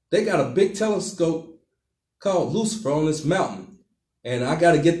 wow. They got a big telescope called Lucifer on this mountain. And I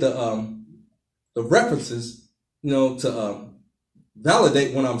got to get the references, you know, to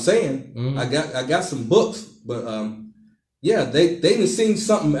validate what I'm saying. Mm-hmm. I got some books, but yeah, they done seen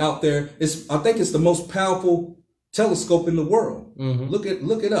something out there. I think it's the most powerful telescope in the world. Mm-hmm.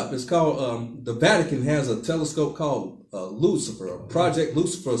 Look it up. It's called the Vatican has a telescope called Lucifer, or Project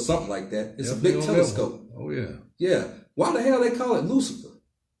Lucifer, or something like that. It's a big telescope. Oh yeah, yeah. Why the hell they call it Lucifer?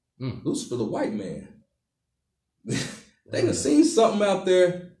 Lucifer, the white man. They done seen something out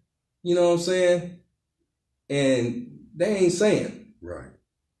there. You know what I'm saying? And they ain't saying. Right.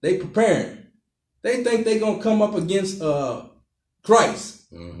 They preparing. They think they gonna come up against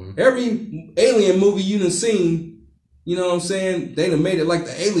Christ. Mm-hmm. Every alien movie you done seen, you know what I'm saying? They done made it like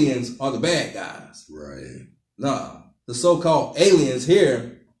the aliens are the bad guys. Right. Nah. The so-called aliens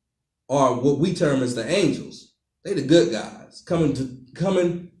here are what we term as the angels. They the good guys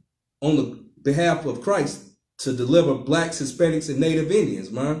coming on the behalf of Christ to deliver blacks, Hispanics, and Native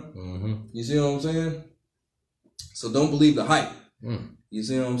Indians, man. Mm-hmm. You see what I'm saying? So don't believe the hype. Mm. You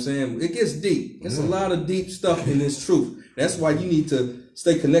see what I'm saying? It gets deep. There's a lot of deep stuff in this truth. That's why you need to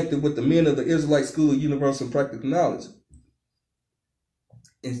stay connected with the men of the Israelite School of Universal and Practical Knowledge.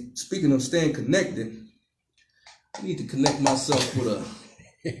 And speaking of staying connected, I need to connect myself with a,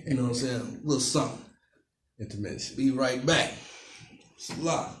 you know what I'm saying, a little something. Intermission. Be right back. It's a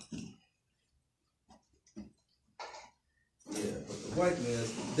lot. Yeah, but the white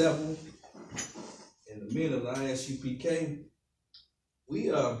man's the devil, and the men of the I.S.U.P.K, we,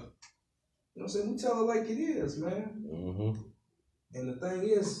 you know what I'm saying, we tell it like it is, man. Mm-hmm. And the thing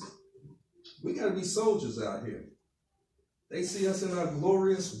is, we got to be soldiers out here. They see us in our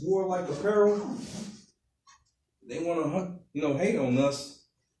glorious warlike apparel. They want to, you know, hate on us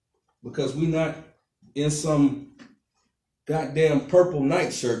because we not in some goddamn purple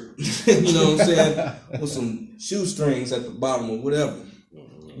nightshirt, you know what I'm saying, with some shoestrings at the bottom or whatever.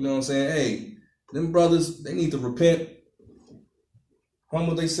 You know what I'm saying? Hey, them brothers, they need to repent,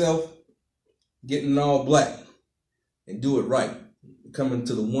 humble themselves, getting all black, and do it right. Coming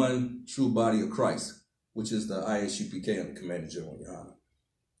to the one true body of Christ, which is the I.S.U.P.K under Commander GEN.YAHANNA.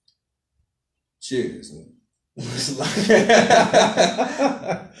 Cheers, man.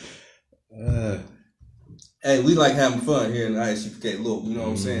 Hey, we like having fun here in the I.S.U.P.K. Look, you know what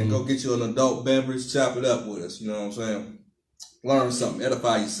I'm saying? Go get you an adult beverage, chop it up with us, you know what I'm saying? Learn something,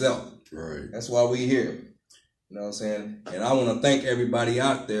 edify yourself. Right. That's why we here. You know what I'm saying? And I want to thank everybody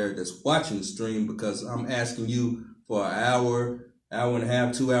out there that's watching the stream, because I'm asking you for an hour and a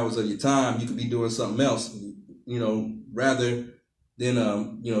half, 2 hours of your time. You could be doing something else, you know, rather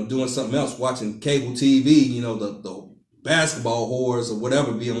than, you know, doing something else, watching cable TV, you know, the basketball whores or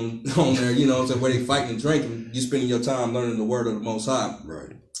whatever be on there, you know what I'm saying, where they fighting and drinking. You spending your time learning the word of the Most High.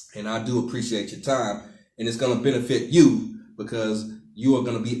 Right. And I do appreciate your time. And it's going to benefit you because you are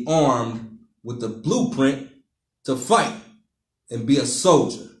going to be armed with the blueprint to fight and be a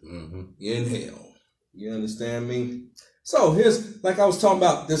soldier in hell. You understand me? So here's, like I was talking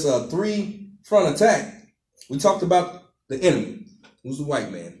about, this 3-front attack. We talked about the enemy, who's the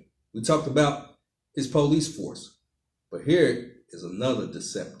white man. We talked about his police force. But here is another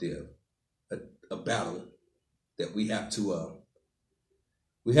deceptive, a battle that we have to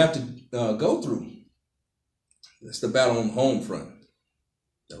go through. It's the battle on the home front.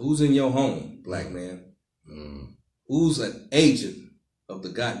 Now, who's in your home, black man? Who's an agent of the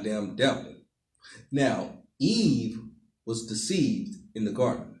goddamn devil? Now, Eve was deceived in the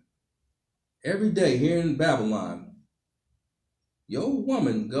garden. Every day here in Babylon, your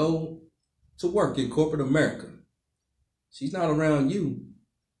woman go to work in corporate America. She's not around you.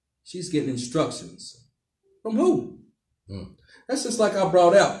 She's getting instructions. From who? That's just like I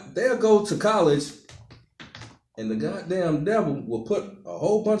brought out. They'll go to college and the goddamn devil will put a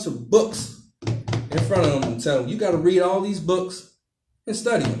whole bunch of books in front of them and tell them, you got to read all these books and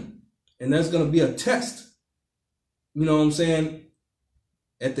study them. And there's going to be a test, you know what I'm saying,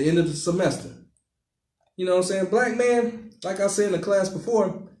 at the end of the semester. You know what I'm saying? Black man, like I said in the class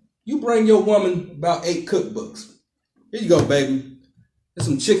before, you bring your woman about 8 cookbooks. Here you go, baby. There's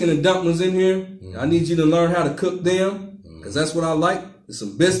some chicken and dumplings in here. I need you to learn how to cook them, because that's what I like. There's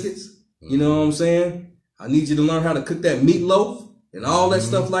some biscuits. You know what I'm saying? I need you to learn how to cook that meatloaf and all that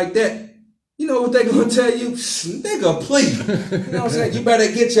stuff like that. You know what they're going to tell you? Nigga, please. You know what I'm saying? You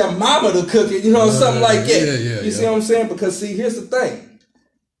better get your mama to cook it, you know, something like that. You see what I'm saying? Because, see, here's the thing.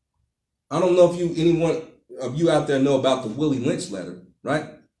 I don't know if anyone of you out there know about the Willie Lynch letter, right?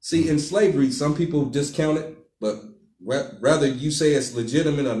 See, in slavery, some people discount it, but whether you say it's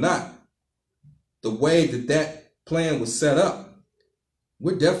legitimate or not, the way that plan was set up,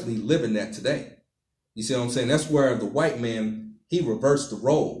 we're definitely living that today. You see what I'm saying? That's where the white man, he reversed the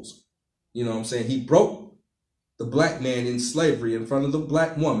roles. You know what I'm saying? He broke the black man in slavery in front of the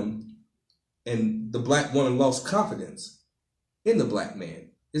black woman, and the black woman lost confidence in the black man.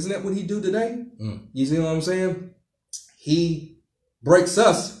 Isn't that what he do today? You see what I'm saying? He breaks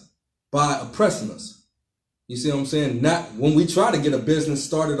us by oppressing us. You see what I'm saying? Not when we try to get a business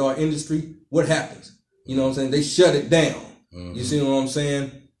started or industry, what happens? You know what I'm saying? They shut it down. You see what I'm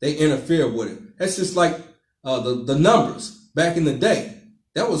saying? They interfere with it. That's just like the numbers back in the day.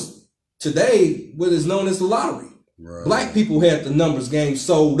 That was today what is known as the lottery. Right. Black people had the numbers game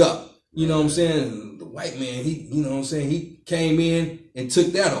sold up. You know what I'm saying? The white man, you know what I'm saying? He came in and took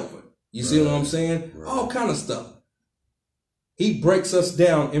that over. You see what I'm saying? All kind of stuff. He breaks us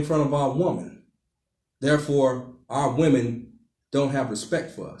down in front of our woman. Therefore, our women don't have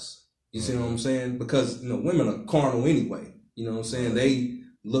respect for us. You see what I'm saying? Because, women are carnal anyway. You know what I'm saying? They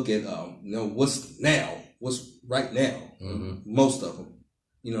look at, what's now, what's right now. Most of them.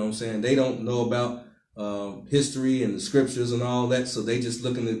 You know what I'm saying? They don't know about history and the scriptures and all that. So they just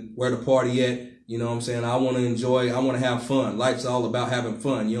looking at where the party at. You know what I'm saying? I want to enjoy. I want to have fun. Life's all about having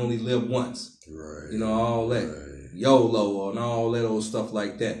fun. You only live once. Right. All that. Right. YOLO and all that old stuff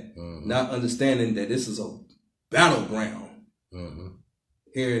like that. Not understanding that this is a battleground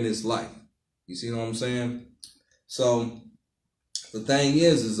here in this life. You see what I'm saying? So the thing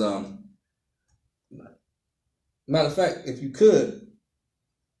is matter of fact, if you could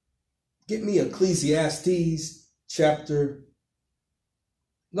get me Ecclesiastes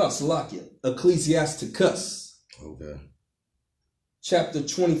Ecclesiasticus. Okay. Chapter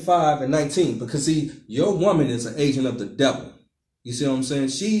 25 and 19. Because see, your woman is an agent of the devil. You see what I'm saying?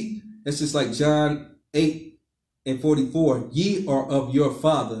 It's just like John 8 and 44. Ye are of your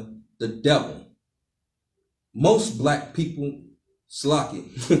father, the devil. Most black people,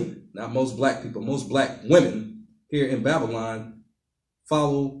 not most black people, most black women here in Babylon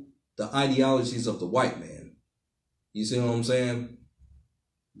follow the ideologies of the white man. You see what I'm saying?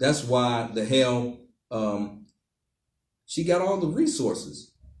 That's why the hell she got all the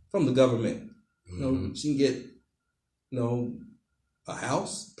resources from the government. She can get, a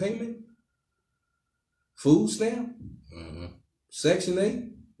house payment, food stamp, Section 8,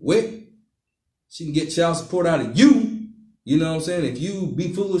 WIC. She can get child support out of you. You know what I'm saying? If you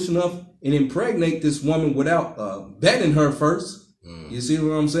be foolish enough and impregnate this woman without vetting her first, you see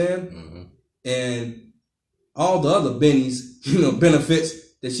what I'm saying? And all the other benefits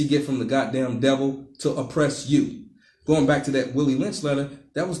that she get from the goddamn devil to oppress you. Going back to that Willie Lynch letter,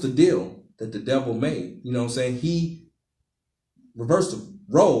 that was the deal that the devil made. You know what I'm saying? He reversed the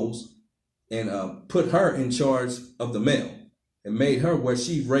roles and put her in charge of the male and made her where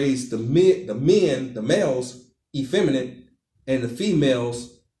she raised the males effeminate and the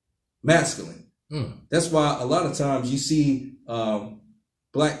females masculine. That's why a lot of times you see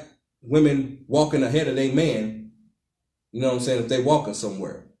black women walking ahead of their man. You know what I'm saying? If they walking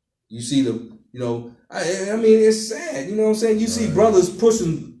somewhere, you see I mean, it's sad. You know what I'm saying? You see brothers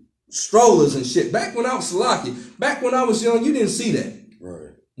pushing strollers and shit. Back when I was back when I was young, you didn't see that.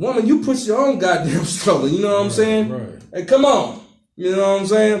 Right. Woman, you push your own goddamn stroller. You know what I'm saying? Right. Hey, come on. You know what I'm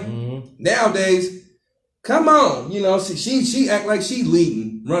saying? Nowadays, come on. She act like she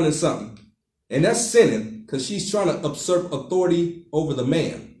leading, running something. And that's sinning because she's trying to usurp authority over the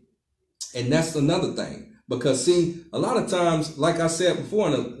man. And that's another thing. Because, see, a lot of times, like I said before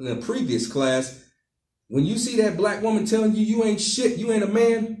in a previous class, when you see that black woman telling you you ain't shit, you ain't a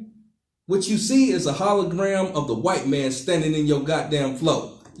man, what you see is a hologram of the white man standing in your goddamn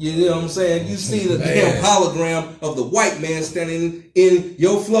flow. You know what I'm saying? You see the damn hologram of the white man standing in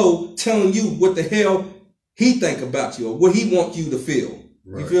your flow telling you what the hell he think about you or what he want you to feel.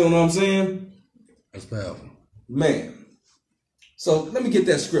 Right. You feel what I'm saying? That's powerful. Man. So let me get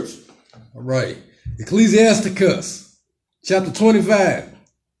that scripture. All right. Ecclesiasticus, chapter 25,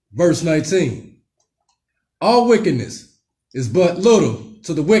 verse 19. All wickedness is but little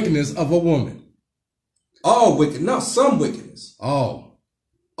to the wickedness of a woman. All wickedness, not some wickedness. All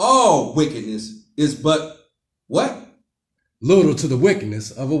wickedness is but what? Little to the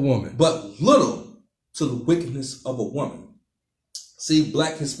wickedness of a woman. But little to the wickedness of a woman. See,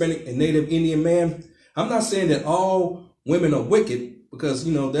 black, Hispanic, and Native Indian man, I'm not saying that all women are wicked because,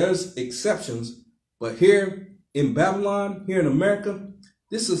 there's exceptions. But here in Babylon, here in America,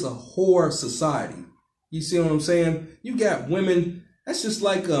 this is a whore society. You see what I'm saying? You got women. That's just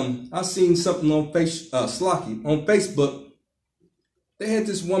like I seen something on Facebook. They had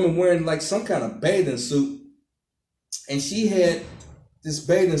this woman wearing like some kind of bathing suit, and she had this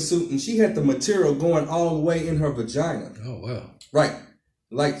bathing suit, and she had the material going all the way in her vagina. Oh wow! Right.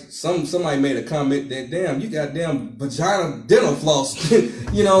 Like somebody made a comment that damn, you got damn vagina dental floss.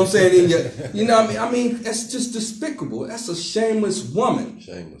 You know what I'm saying? I mean, that's just despicable. That's a shameless woman.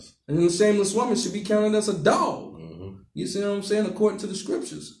 Shameless. And a shameless woman should be counted as a dog. You see what I'm saying? According to the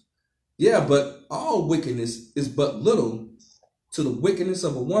scriptures. Yeah, but all wickedness is but little to the wickedness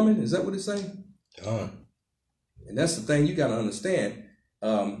of a woman. Is that what it's saying? And that's the thing you got to understand.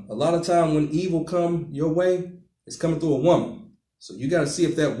 A lot of time when evil come your way, it's coming through a woman. So you got to see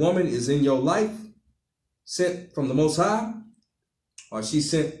if that woman is in your life, sent from the Most High, or she's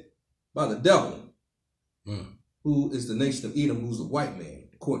sent by the devil, who is the nation of Edom, who's a white man,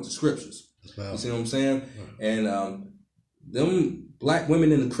 according to scriptures. You see what I'm saying? And them black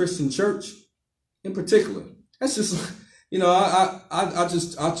women in the Christian church, in particular, that's just,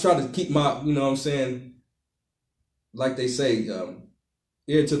 I try to keep my, like they say,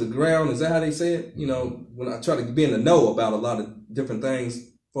 ear to the ground. Is that how they say it? You know, when I try to be in the know about a lot of different things as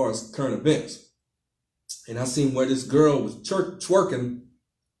far as current events. And I seen where this girl was twerking.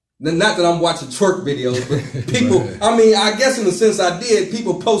 Not that I'm watching twerk videos, but people, I mean, I guess in the sense I did,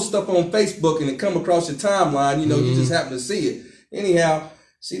 people post stuff on Facebook and it come across your timeline, you know, you just happen to see it. Anyhow,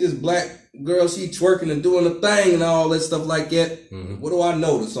 see this black girl, she twerking and doing a thing and all that stuff like that. What do I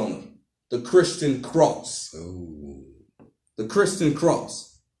notice on her? The Christian cross. Ooh. The Christian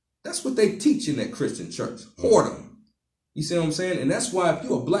cross. That's what they teach in that Christian church. Whoredom. You see what I'm saying? And that's why if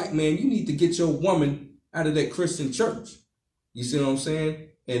you're a black man, you need to get your woman out of that Christian church. You see what I'm saying?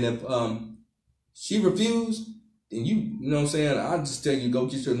 And if she refused, then you know what I'm saying, I'll just tell you, go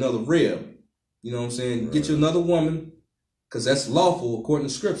get you another rib. You know what I'm saying? Right. Get you another woman, because that's lawful according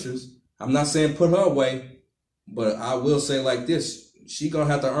to scriptures. I'm not saying put her away, but I will say like this. She going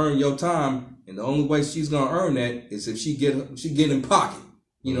to have to earn your time, and the only way she's going to earn that is if she get in pocket.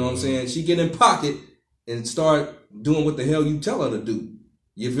 You know what I'm saying? She get in pocket and start doing what the hell you tell her to do.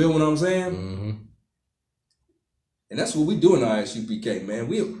 You feel what I'm saying? And that's what we do in I.S.U.P.K, man.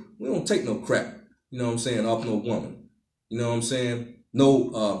 We don't take no crap, you know what I'm saying, off no woman. You know what I'm saying?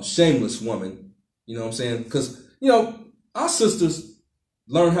 No shameless woman, you know what I'm saying? Because, you know, our sisters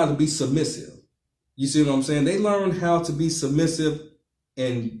learn how to be submissive. You see what I'm saying? They learn how to be submissive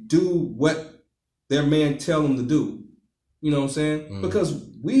and do what their man tell them to do. You know what I'm saying? Because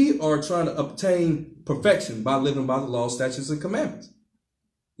we are trying to obtain perfection by living by the law, statutes, and commandments.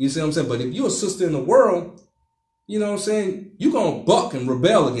 You see what I'm saying? But if you're a sister in the world, you know what I'm saying, you're going to buck and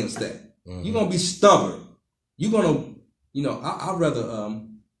rebel against that. You're going to be stubborn. You're going to, you know, I'd rather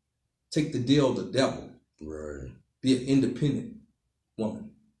take the deal of the devil. Right. Be an independent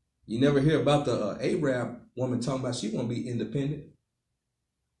woman. You never hear about the Arab woman talking about she want to be independent.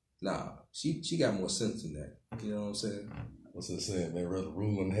 Nah, she got more sense than that. You know what I'm saying? What's it saying? They rather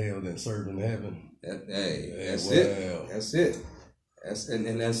rule in hell than serve in heaven. That's it. That's it.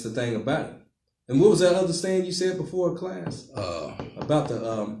 And that's the thing about it. And what was that other saying you said before class? About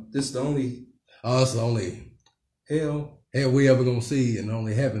the this is the only it's the only hell we ever gonna see, and the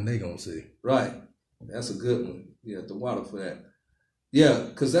only heaven they gonna see. Right. That's a good one. You have to water for that. Yeah,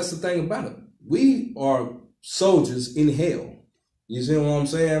 because that's the thing about it. We are soldiers in hell. You see what I'm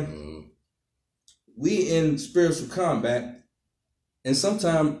saying? We in spiritual combat and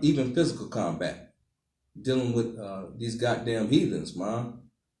sometimes even physical combat, dealing with these goddamn heathens, man.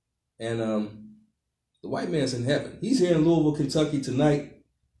 And the white man's in heaven. He's here in Louisville, Kentucky tonight.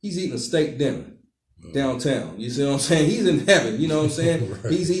 He's eating a steak dinner downtown. You see what I'm saying? He's in heaven. You know what I'm saying?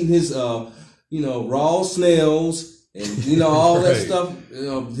 Right. He's eating his, you know, raw snails and, you know, all that stuff,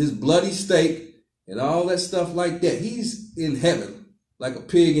 his bloody steak and all that stuff like that. He's in heaven like a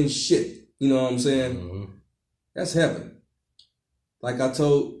pig in shit. You know what I'm saying? That's heaven. Like I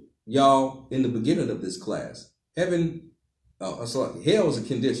told y'all in the beginning of this class, heaven, hell is a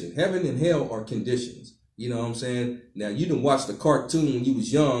condition. Heaven and hell are conditions. You know what I'm saying? Now, you didn't watch the cartoon when you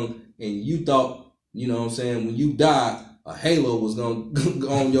was young and you thought, you know what I'm saying, when you died, a halo was going to go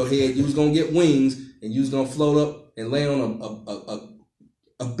on your head. You was going to get wings and you was going to float up and lay on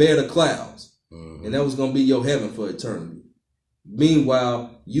a bed of clouds. And that was going to be your heaven for eternity.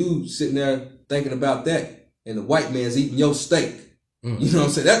 Meanwhile, you sitting there thinking about that and the white man's eating your steak. You know what I'm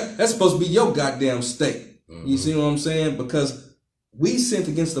saying? That's supposed to be your goddamn steak. You see what I'm saying? Because we sinned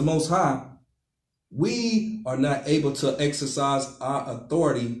against the Most High. We are not able to exercise our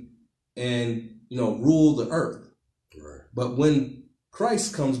authority and, you know, rule the earth. Right. But when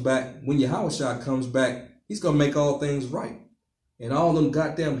Christ comes back, when Yahushua comes back, he's going to make all things right. And all them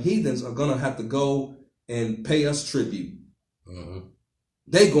goddamn heathens are going to have to go and pay us tribute.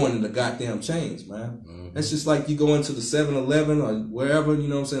 They going in the goddamn chains, man. That's just like you go into the 7-Eleven or wherever, you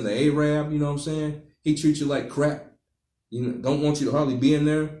know what I'm saying, the Arab, you know what I'm saying? He treats you like crap. You know, don't want you to hardly be in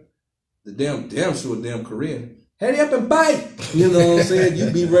there. The damn Korean. Hurry up and bite. You know what I'm saying? You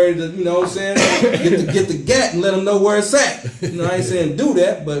be ready to, you know what I'm saying? Get the gat and let them know where it's at. You know, I ain't saying do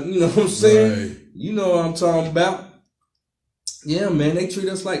that, but you know what I'm saying? Right. You know what I'm talking about. Yeah, man, they treat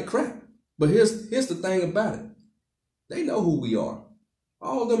us like crap. But here's the thing about it. They know who we are.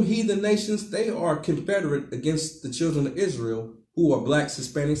 All them heathen nations, they are confederate against the children of Israel, who are blacks,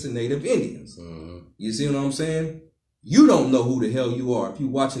 Hispanics, and Native Indians. You see what I'm saying? You don't know who the hell you are if you're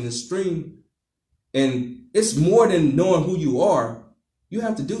watching this stream. And it's more than knowing who you are. You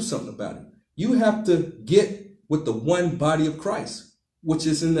have to do something about it. You have to get with the one body of Christ, which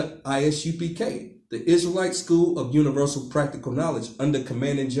is in the I.S.U.P.K, the Israelite School of Universal Practical Knowledge under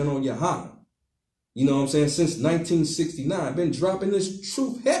Commanding General YAHANNA. You know what I'm saying? Since 1969, I've been dropping this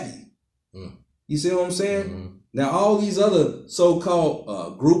truth heavy. You see what I'm saying? Now, all these other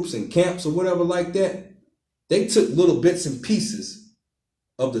so-called groups and camps or whatever like that, they took little bits and pieces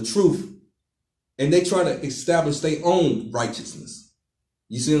of the truth and they try to establish their own righteousness.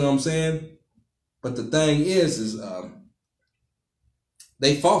 You see what I'm saying? But the thing is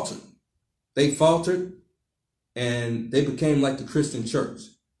they faltered. They faltered and they became like the Christian church.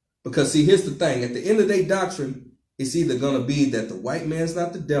 Because see, here's the thing. At the end of their doctrine, it's either going to be that the white man's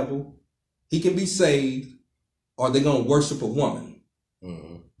not the devil, he can be saved, or they're going to worship a woman.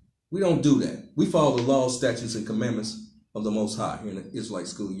 Mm-hmm. We don't do that. We follow the laws, statutes, and commandments of the Most High here in the Israelite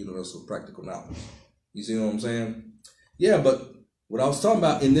School of Universal Practical Knowledge. You see what I'm saying? Yeah, but what I was talking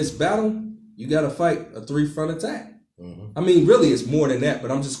about in this battle, you got to fight a three-front attack. Mm-hmm. I mean, really, it's more than that,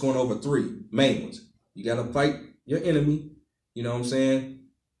 but I'm just going over three main ones. You got to fight your enemy, you know what I'm saying,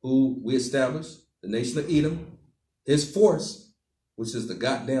 who we established, the nation of Edom, his force, which is the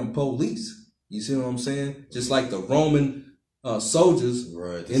goddamn police. You see what I'm saying? Just like the Roman soldiers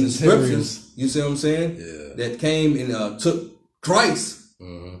in the scriptures, you see what I'm saying? Yeah. That came and took Christ.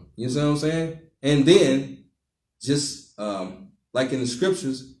 Mm-hmm. You see what I'm saying? And then, just like in the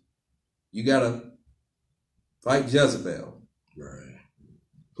scriptures, you got to fight Jezebel. Right.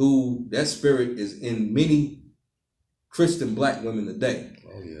 Who, that spirit is in many Christian black women today.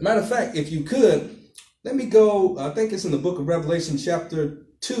 Oh, yeah. Matter of fact, if you could, let me go, I think it's in the book of Revelation chapter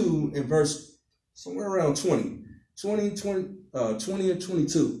 2 and verse somewhere around 20 or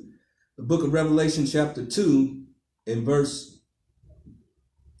 22. The book of Revelation chapter 2 and verse,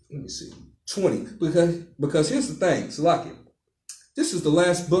 let me see, 20. Because here's the thing, Salakia. This is the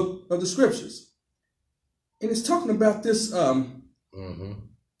last book of the scriptures. And it's talking about this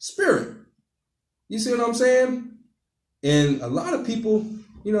spirit. You see what I'm saying? And a lot of people,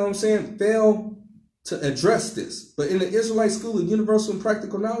 you know what I'm saying, fail to address this. But in the Israelite School of Universal and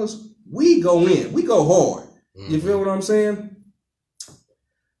Practical Knowledge, we go in. We go hard. Mm-hmm. You feel what I'm saying?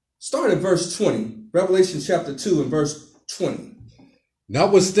 Start at verse 20. Revelation chapter 2 and verse 20.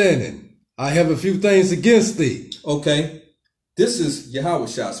 Notwithstanding, I have a few things against thee. Okay. This is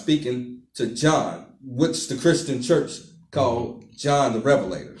Yahawashi speaking to John, which the Christian church called John the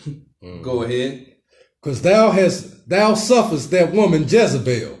Revelator. Mm-hmm. Go ahead. Because thou sufferest that woman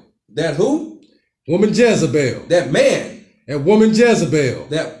Jezebel. That who? Woman Jezebel. That man. That woman Jezebel.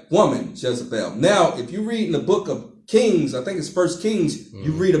 That woman Jezebel. Now, if you read in the book of Kings, I think it's First Kings,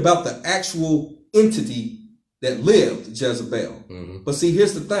 you read about the actual entity that lived, Jezebel. Mm-hmm. But see,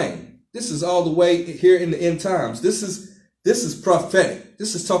 here's the thing. This is all the way here in the end times. This is prophetic.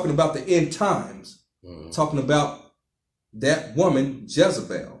 This is talking about the end times. Mm-hmm. Talking about that woman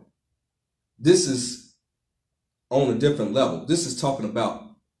Jezebel. This is on a different level. This is talking about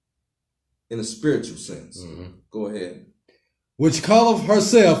in a spiritual sense. Mm-hmm. Go ahead. Which calleth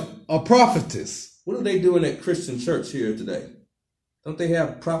herself a prophetess. What do they do in that Christian church here today? Don't they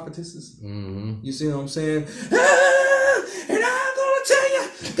have prophetesses? Mm-hmm. You see what I'm saying? And I'm going to tell you,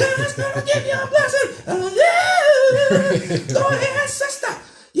 God's going to give you a blessing. Go ahead, sister.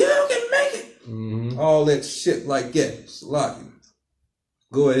 You can make it. Mm-hmm. All that shit like that. Slocky.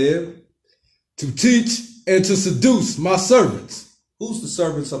 Go ahead. To teach and to seduce my servants. Who's the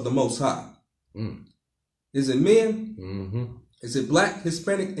servants of the Most High? Mm. Is it men? Mm-hmm. Is it black,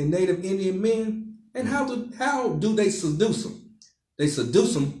 Hispanic, and Native Indian men? And how do they seduce them? They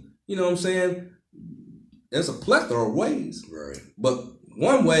seduce them, you know what I'm saying? There's a plethora of ways. Right. But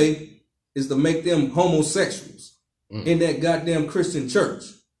one way is to make them homosexuals in that goddamn Christian church.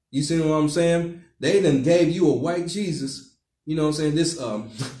 You see what I'm saying? They done gave you a white Jesus, you know what I'm saying? This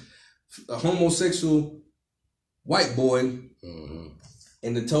a homosexual white boy,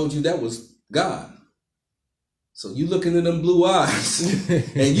 and they told you that was God. So you looking in them blue eyes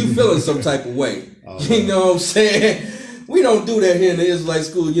and you feeling some type of way. You know what I'm saying? We don't do that here in the Israelite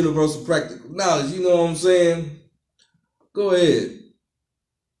School of Universal Practical Knowledge. You know what I'm saying? Go ahead.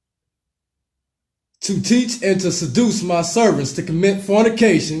 To teach and to seduce my servants to commit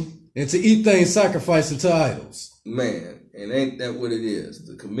fornication and to eat things sacrificed unto idols. Man, and ain't that what it is?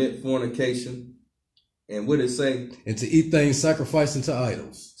 To commit fornication. And what it say? And to eat things sacrificed unto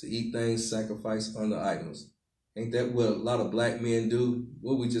idols. To eat things sacrificed unto idols. Ain't that what a lot of black men do?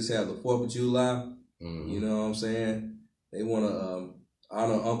 What we just have the 4th of July. Mm-hmm. You know what I'm saying? They want to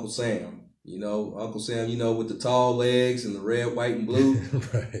honor Uncle Sam. You know, Uncle Sam, you know, with the tall legs and the red, white, and blue.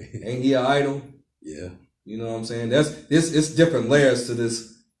 Right. Ain't he an idol? Yeah. You know what I'm saying? It's different layers to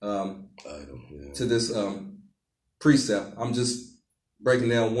this idol, yeah. To this precept. I'm just breaking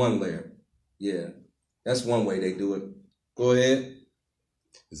down one layer. Yeah. That's one way they do it. Go ahead.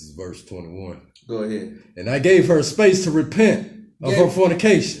 This is verse 21. Go ahead. And I gave her space to repent of her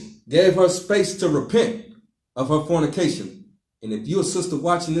fornication. Gave her space to repent. of her fornication. And if you're a sister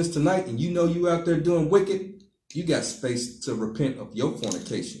watching this tonight and you know you out there doing wicked, you got space to repent of your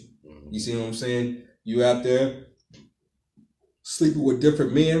fornication. You see what I'm saying? You out there sleeping with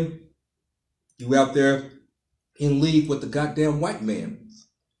different men. You out there in league with the goddamn white man.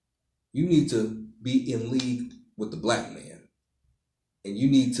 You need to be in league with the black man. And you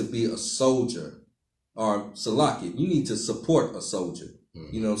need to be a soldier. Or Salaki, you need to support a soldier.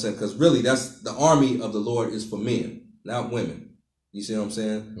 You know what I'm saying? Because really, that's the army of the Lord is for men, not women. You see what I'm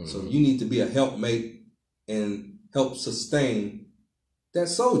saying? So you need to be a helpmate and help sustain that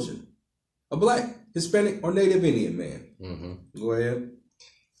soldier. A black, Hispanic, or Native Indian man. Go ahead.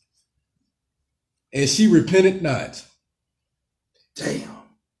 And she repented not. Damn.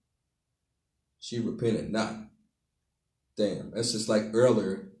 She repented not. Damn. That's just like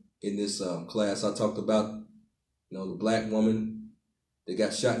earlier in this class I talked about, the black woman that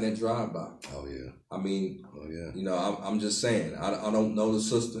got shot in that drive-by. Oh, yeah. I mean, oh, yeah. I'm just saying, I don't know the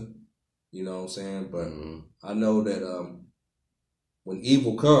sister, you know what I'm saying? But I know that when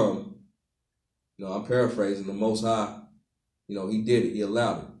evil come, I'm paraphrasing, the Most High, he did it. He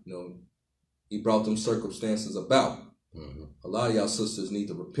allowed it. He brought them circumstances about. A lot of y'all sisters need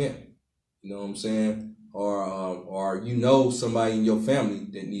to repent. You know what I'm saying? Or somebody in your family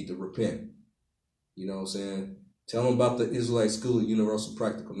that need to repent. You know what I'm saying? Tell them about the Israelite School of Universal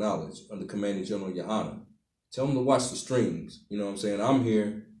Practical Knowledge under Commanding General YAHANNA. Tell them to watch the streams. You know what I'm saying? I'm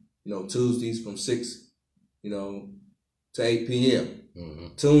here, Tuesdays from 6, to 8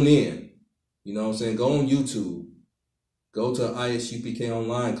 p.m. Tune in. You know what I'm saying? Go on YouTube. Go to I.S.U.P.K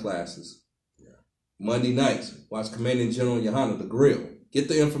online classes. Monday nights, watch Commanding General YAHANNA, The Grill. Get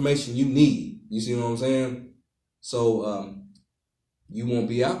the information you need. You see what I'm saying? So you won't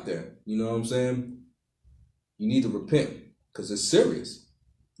be out there. You know what I'm saying? You need to repent because it's serious.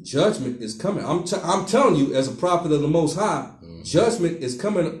 Judgment is coming. I'm telling you, as a prophet of the Most High, judgment is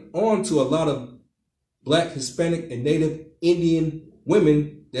coming on to a lot of black, Hispanic, and Native Indian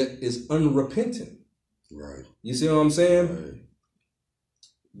women that is unrepentant. Right. You see what I'm saying? Right.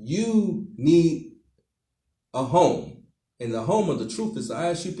 You need a home. And the home of the truth is the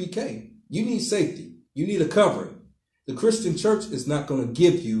I.S.U.P.K. You need safety. You need a covering. The Christian church is not going to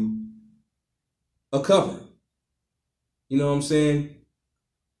give you a covering. You know what I'm saying?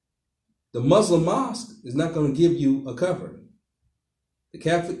 The Muslim mosque is not going to give you a covering. The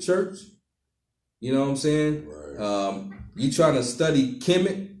Catholic Church, you know what I'm saying? Right. You trying to study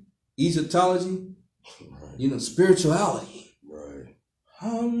Kemet, Egyptology, right. Spirituality. Right.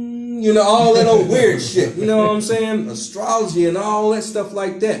 All that old weird shit. You know what I'm saying? Astrology and all that stuff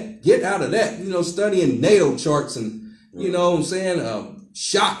like that. Get out of that. Studying natal charts and, you know what I'm saying?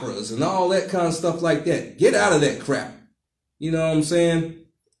 Chakras and all that kind of stuff like that. Get out of that crap. You know what I'm saying?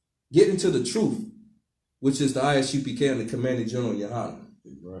 Get into the truth, which is the I.S.U.P.K. and the Commanding General YAHANNA.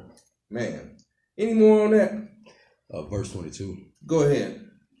 Right. Man. Any more on that? Verse 22. Go ahead.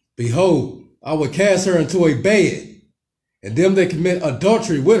 Behold, I will cast her into a bed, and them that commit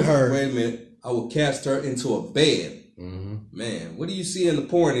adultery with her. Wait a minute. I will cast her into a bed. Man, what do you see in the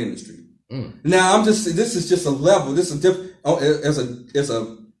porn industry? Now, this is just a level. This is different. As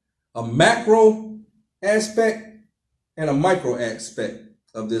a macro aspect and a micro aspect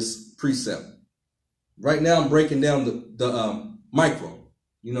of this precept. Right now, I'm breaking down the micro.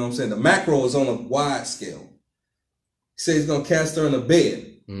 You know what I'm saying? The macro is on a wide scale. He says he's going to cast her in a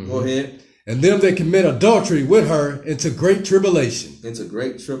bed. Go ahead. And them that commit adultery with her into great tribulation. Into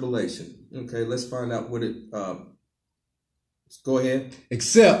great tribulation. Okay, let's find out what it... go ahead.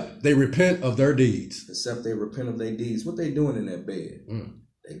 Except they repent of their deeds. Except they repent of their deeds. What they doing in that bed?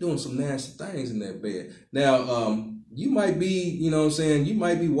 They doing some nasty things in that bed. Now, you might be, you know what I'm saying, you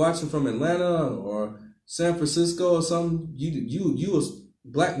might be watching from Atlanta or San Francisco or something. You a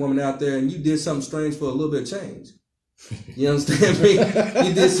black woman out there and you did something strange for a little bit of change. You understand me?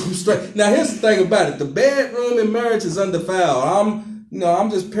 You did some strange. Now, here's the thing about it. The bedroom in marriage is undefiled.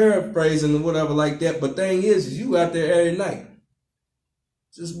 I'm just paraphrasing or whatever like that. But thing is you out there every night.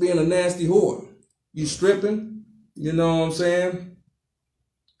 Just being a nasty whore. You stripping, you know what I'm saying?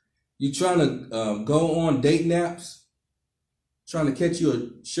 You trying to go on date naps, trying to catch you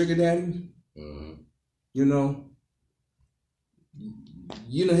a sugar daddy. You know,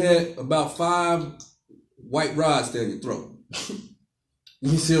 you done had about 5 white rods down your throat.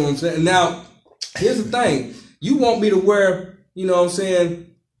 You see what I'm saying? Now, here's the thing. You want me to wear, you know what I'm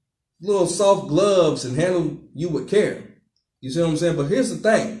saying, little soft gloves and handle you with care. You see what I'm saying? But here's the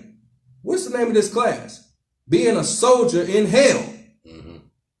thing. What's the name of this class? Being a soldier in hell.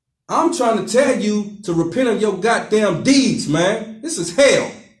 I'm trying to tell you to repent of your goddamn deeds, man. This is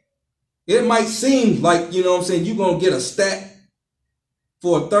hell. It might seem like, you know what I'm saying, you're going to get a stat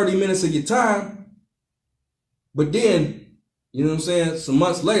for 30 minutes of your time, but then, you know what I'm saying, some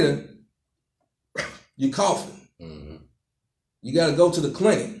months later, you're coughing. You got to go to the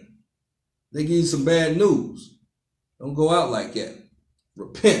clinic. They give you some bad news. Don't go out like that.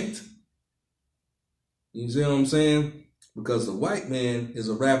 Repent. You see what I'm saying? Because the white man is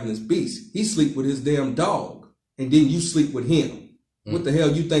a ravenous beast. He sleep with his damn dog, and then you sleep with him. What the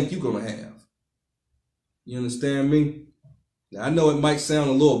hell you think you're going to have? You understand me? Now, I know it might sound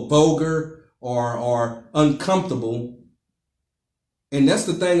a little vulgar or uncomfortable. And that's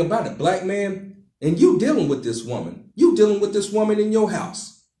the thing about it, black man. And you dealing with this woman. You dealing with this woman in your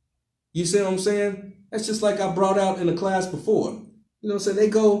house. You see what I'm saying? That's just like I brought out in the class before. You know what I'm saying? They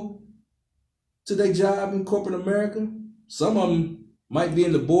go to their job in corporate America. Some of them might be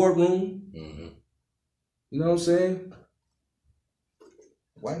in the boardroom. You know what I'm saying?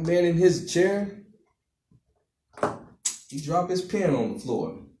 White man in his chair. He drop his pen on the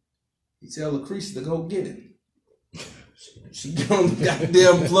floor. He tell Lucretia to go get it. She get on the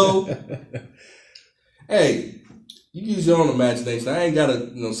goddamn floor. Hey, you use your own imagination. I ain't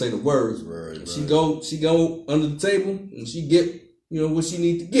gotta, say the words. Right. She go under the table and she get, what she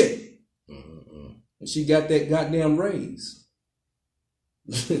need to get. And she got that goddamn raise.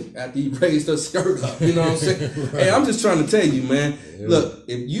 After he raised her skirt up, you know what I'm saying? Right. Hey, I'm just trying to tell you, man. Yeah. Look,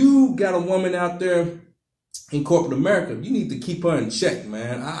 if you got a woman out there in corporate America, you need to keep her in check,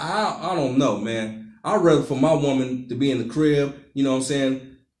 man. I don't know, man. I'd rather for my woman to be in the crib, you know what I'm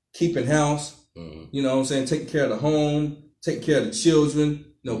saying, keeping house, you know what I'm saying, taking care of the home, taking care of the children,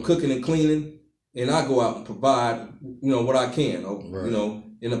 cooking and cleaning, and I go out and provide, what I can, right.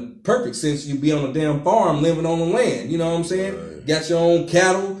 In a perfect sense, you be on a damn farm living on the land, you know what I'm saying? Right. Got your own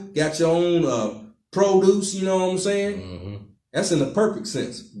cattle, got your own produce, you know what I'm saying? That's in the perfect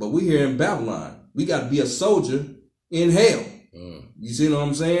sense. But we here in Babylon, we got to be a soldier in hell. You see what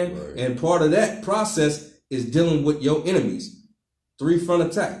I'm saying? Right. And part of that process is dealing with your enemies. 3-front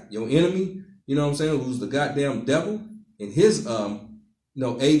attack. Your enemy, you know what I'm saying, who's the goddamn devil, and his,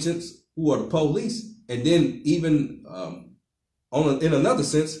 agents who are the police. And then even in another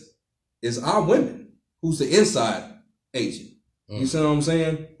sense is our women, who's the inside agent. You see what I'm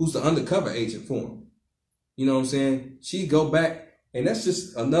saying? Who's the undercover agent for them. You know what I'm saying? She go back, and that's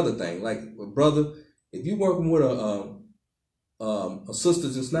just another thing. Like, brother, if you working with a sister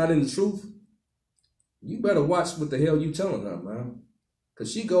that's not in the truth, you better watch what the hell you telling her, man.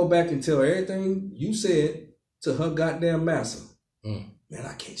 Because she go back and tell everything you said to her goddamn master. Man,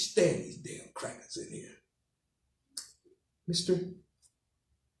 I can't stand these damn crackers in here. Mr.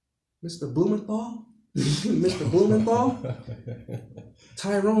 Blumenthal? Mr. Blumenthal?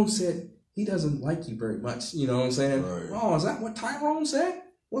 Tyrone said he doesn't like you very much. You know what I'm saying? Right. Oh, is that what Tyrone said?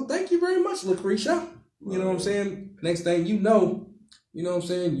 Well, thank you very much, Lucretia. You know what I'm saying? Next thing you know what I'm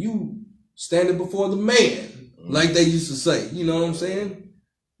saying? You standing before the man, like they used to say. You know what I'm saying?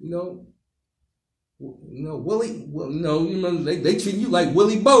 Willie, they treat you like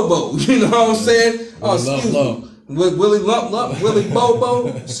Willie Bobo. You know what I'm saying? Oh, excuse me. Willie Lump, Willie Bobo.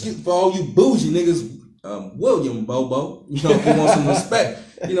 Excuse for all you bougie niggas, William Bobo. If you want some respect.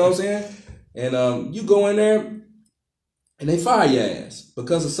 You know what I'm saying? And you go in there and they fire your ass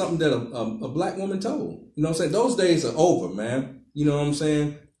because of something that a black woman told. You know what I'm saying? Those days are over, man. You know what I'm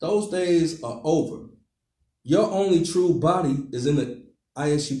saying? Those days are over. Your only true body is in the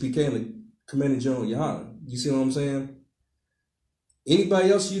I.S.U.P.K. and the Commander General YAHANNA. You see what I'm saying?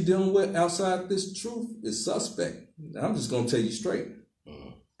 Anybody else you're dealing with outside this truth is suspect. I'm just going to tell you straight.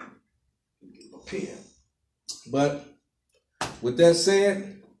 But with that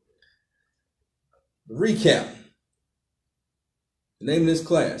said, recap. The name of this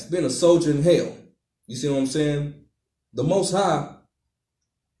class, being a soldier in hell. You see what I'm saying? The Most High,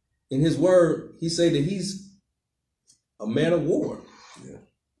 in his word, he said that he's a man of war. Yeah.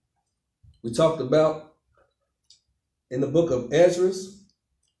 We talked about in the book of Ezra,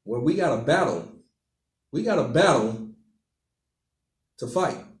 where we got a battle. We got a battle to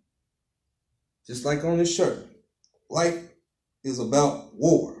fight. Just like on this shirt. Life is about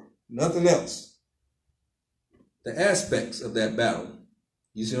war, nothing else. The aspects of that battle,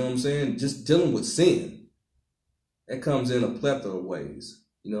 you see what I'm saying? Just dealing with sin. That comes in a plethora of ways.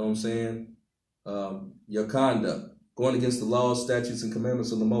 You know what I'm saying? Your conduct, going against the laws, statutes, and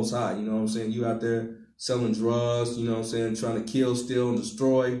commandments of the Most High. You know what I'm saying? You out there selling drugs, you know what I'm saying? Trying to kill, steal, and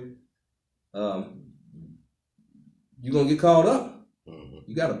destroy. You're going to get caught up.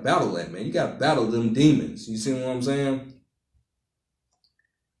 You got to battle that, man. You got to battle them demons. You see what I'm saying?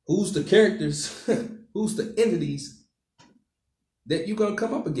 Who's the characters, who's the entities that you're going to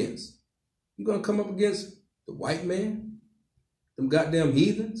come up against? You're going to come up against the white man, them goddamn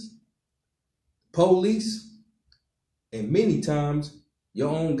heathens, police, and many times your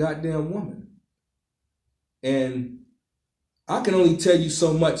own goddamn woman. And I can only tell you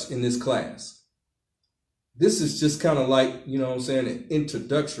so much in this class. This is just kind of like, you know what I'm saying, an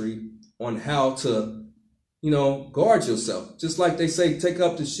introductory on how to, you know, guard yourself. Just like they say, take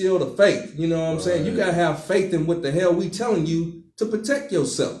up the shield of faith. You know what I'm saying? You got to have faith in what the hell we telling you to protect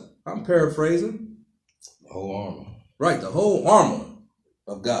yourself. I'm paraphrasing. The whole armor. Right, the whole armor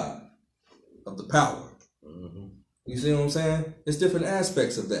of God, of the power. You see what I'm saying? It's different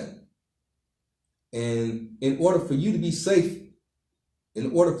aspects of that. And in order for you to be safe,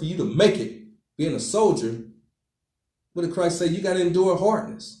 in order for you to make it, being a soldier, what did Christ say? You got to endure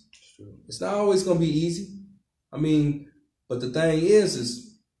hardness. Sure. It's not always going to be easy. I mean, but the thing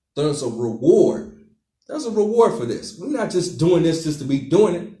is there's a reward. There's a reward for this. We're not just doing this just to be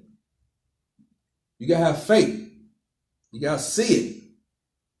doing it. You got to have faith. You got to see it.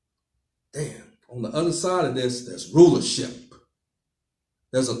 Damn. On the other side of this, there's rulership.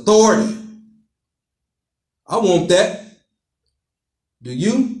 There's authority. I want that. Do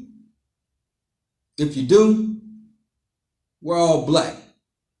you? If you do, we're all black.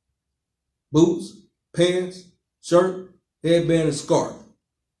 Boots, pants, shirt, headband, and scarf.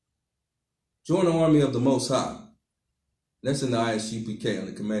 Join the army of the Most High. That's in the I.S.U.P.K.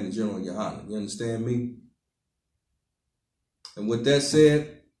 under Commanding General Yohanna. You understand me? And with that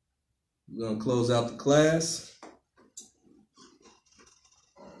said, we're going to close out the class.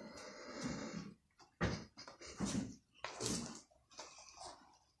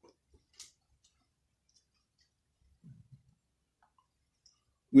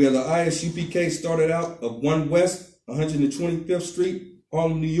 We are the I.S.U.P.K. started out of 1 West, 125th Street,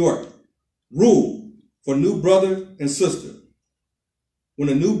 Harlem, New York. Rule for new brother and sister. When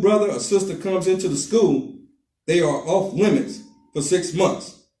a new brother or sister comes into the school, they are off limits for 6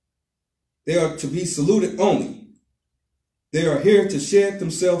 months. They are to be saluted only. They are here to shed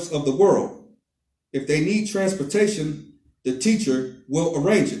themselves of the world. If they need transportation, the teacher will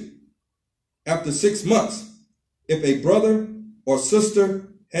arrange it. After 6 months, if a brother or sister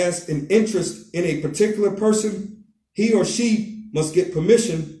has an interest in a particular person, he or she must get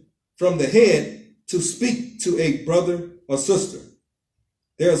permission from the head to speak to a brother or sister.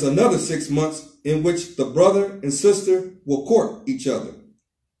 There is another 6 months in which the brother and sister will court each other.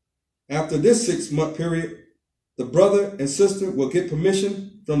 After this 6-month period, the brother and sister will get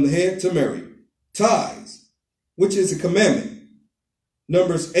permission from the head to marry. Tithes, which is a commandment.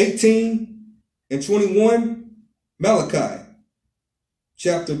 Numbers 18 and 21, Malachi.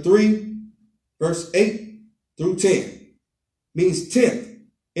 Chapter 3, verse 8 through 10, means tenth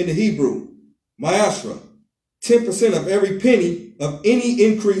in the Hebrew, ma'ashra, 10% of every penny of any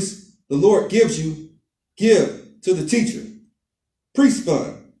increase the Lord gives you, give to the teacher. Priest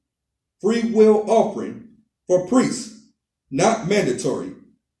fund, free will offering for priests, not mandatory,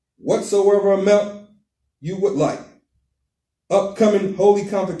 whatsoever amount you would like. Upcoming holy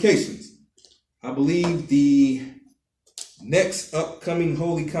convocations. I believe the next upcoming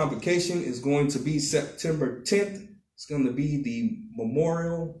holy convocation is going to be September 10th. It's going to be the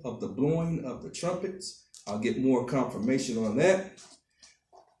memorial of the blowing of the trumpets. I'll get more confirmation on that.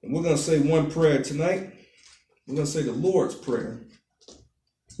 And we're going to say one prayer tonight. We're going to say the Lord's Prayer.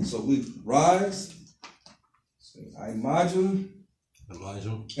 So we rise. Say, I imagine.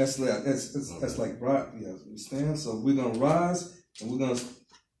 That's like right. Yeah, we stand. So we're going to rise and we're going to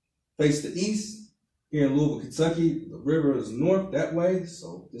face the east. Here in Louisville, Kentucky, the river is north that way,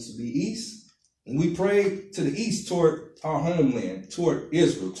 so this will be east. And we pray to the east toward our homeland, toward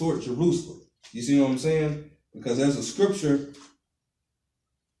Israel, toward Jerusalem. You see what I'm saying? Because there's a scripture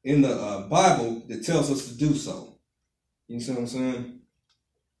in the Bible that tells us to do so. You see what I'm saying?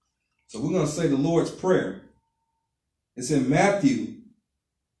 So we're going to say the Lord's Prayer. It's in Matthew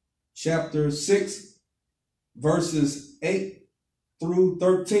chapter 6, verses 8 through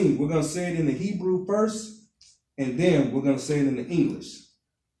 13. We're going to say it in the Hebrew first, and then we're going to say it in the English.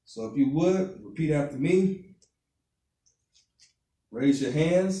 So if you would, repeat after me. Raise your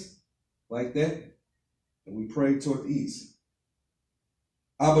hands like that, and we pray toward the east.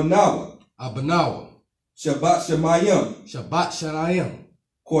 Abanawa. Shabbat Shemayim.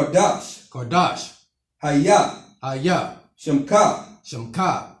 Kordash. Hayah.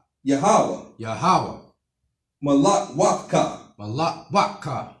 Shemka. Yahweh. Malak Wafka.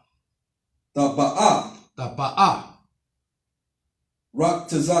 Taba'ah.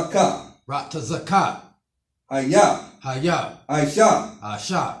 Raktazaka. Hayah.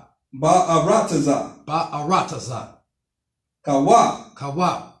 Aisha. Ba'arataza. Kawa.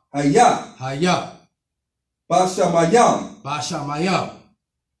 Hayah, Hayah, Bashamayam, Bashamayam,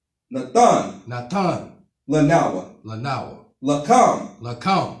 Nathan, Natan, Lanawa, Lanawa, Lakam,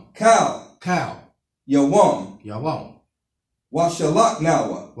 Lakam, Kal, Kal, Yawam, Yawam, Washalak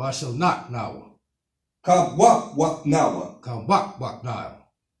Nawa, Washalnak Nawa, Kabwak Wak Nawa, Kawak Wak Nawa,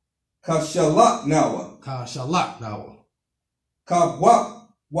 Kashalak Nawa, Kashalak Nawa, Kabwak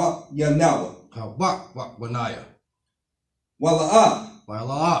Wak Yanawa, Kawak Wak Wanaya, Wala'a,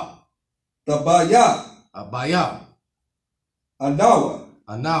 Wala'a, Tabaya, Abaya, Anawa,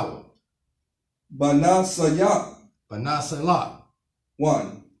 Anawa, Banasaya, Banasalat,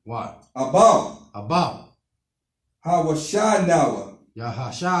 one, One, Abam, Abam, Hawashanawa,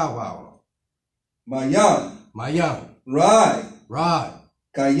 Yahashawawa, Mayan, Mayan, Rai, Rai,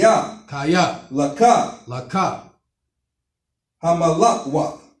 Kaya, Kaya, Laka, Laka,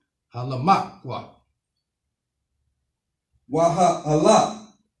 Hamalakwa, Halamakwa, Wahala,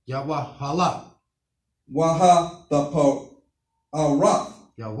 Yawahala, Waha Tapo Arath,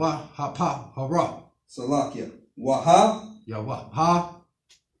 Yawahapa Hara, Salakia, Waha Yawaha,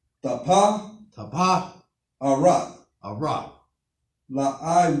 Tapa Tapa, Arath, Ara,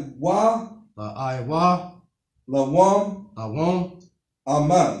 La'aiwa, La Iwa, Lawam, Lawam,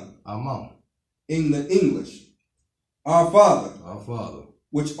 Aman, Amam, in the English. Our Father, our Father,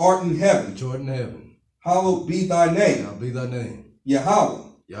 which art in heaven, which art in heaven, hallowed be thy name. shall be thy name, Yahweh,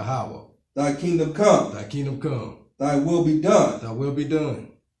 Yahweh, thy kingdom come, thy kingdom come, thy will be done thy will be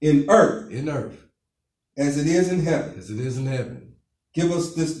done, in earth in earth, as it is in heaven. as it is in heaven. Give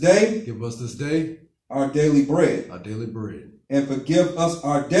us this day Give us this day our daily bread, our daily bread, and forgive us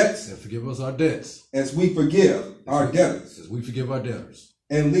our debts and forgive us our debts, as we forgive our debtors. as we forgive our debtors.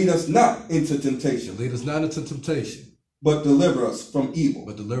 And lead us not into And temptation, lead us not into temptation, but deliver us from evil.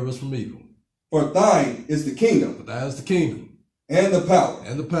 but deliver us from evil. For thine is the kingdom, For thine is the kingdom, and the power,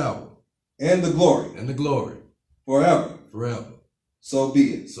 and the power, and the glory, and the glory, forever. forever. So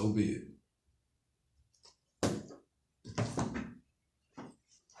be it. So be it.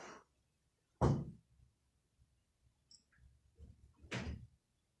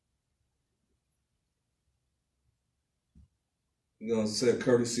 We're going to say a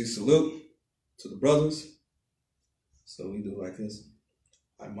courtesy salute to the brothers. So we do like this.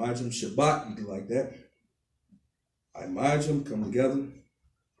 I.M.A.J.M. Shabbat, you do like that. I.M.A.J.M. come together.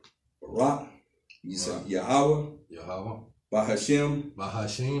 Barak, you say Yahweh, Yahweh, Bahashem,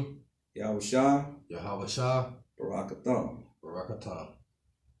 Bahashim, Yahweh Shah, Yahweh Shah, Barakatham. Barakatam.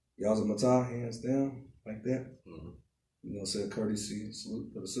 Yazoo Matah, hands down, like that. Mm-hmm. We're going to say a courtesy salute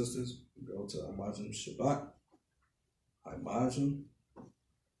for the sisters. We go to I.M.A.J.M. Shabbat. I.M.A.J.M.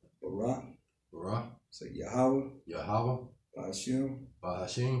 Barak, Barak, say Yahweh, Yahweh, Bahashem,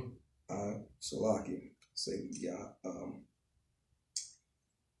 Bahashim, Salaki, say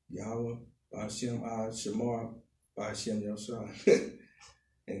Yahweh, Bahashem, Shamar, Bahashem, Yahshua.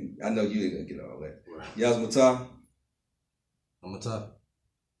 And I know you ain't gonna get all that. Right. Yazoo Matah, Amatah.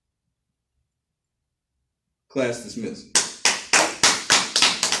 class dismissed.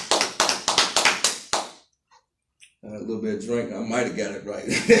 A little bit of drink, I might have got it right.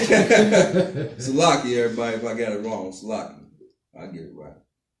 Salaki, everybody, if I got it wrong, Salaki. I'll get it right.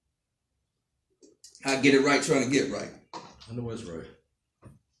 I get it right trying to get right. I know it's right.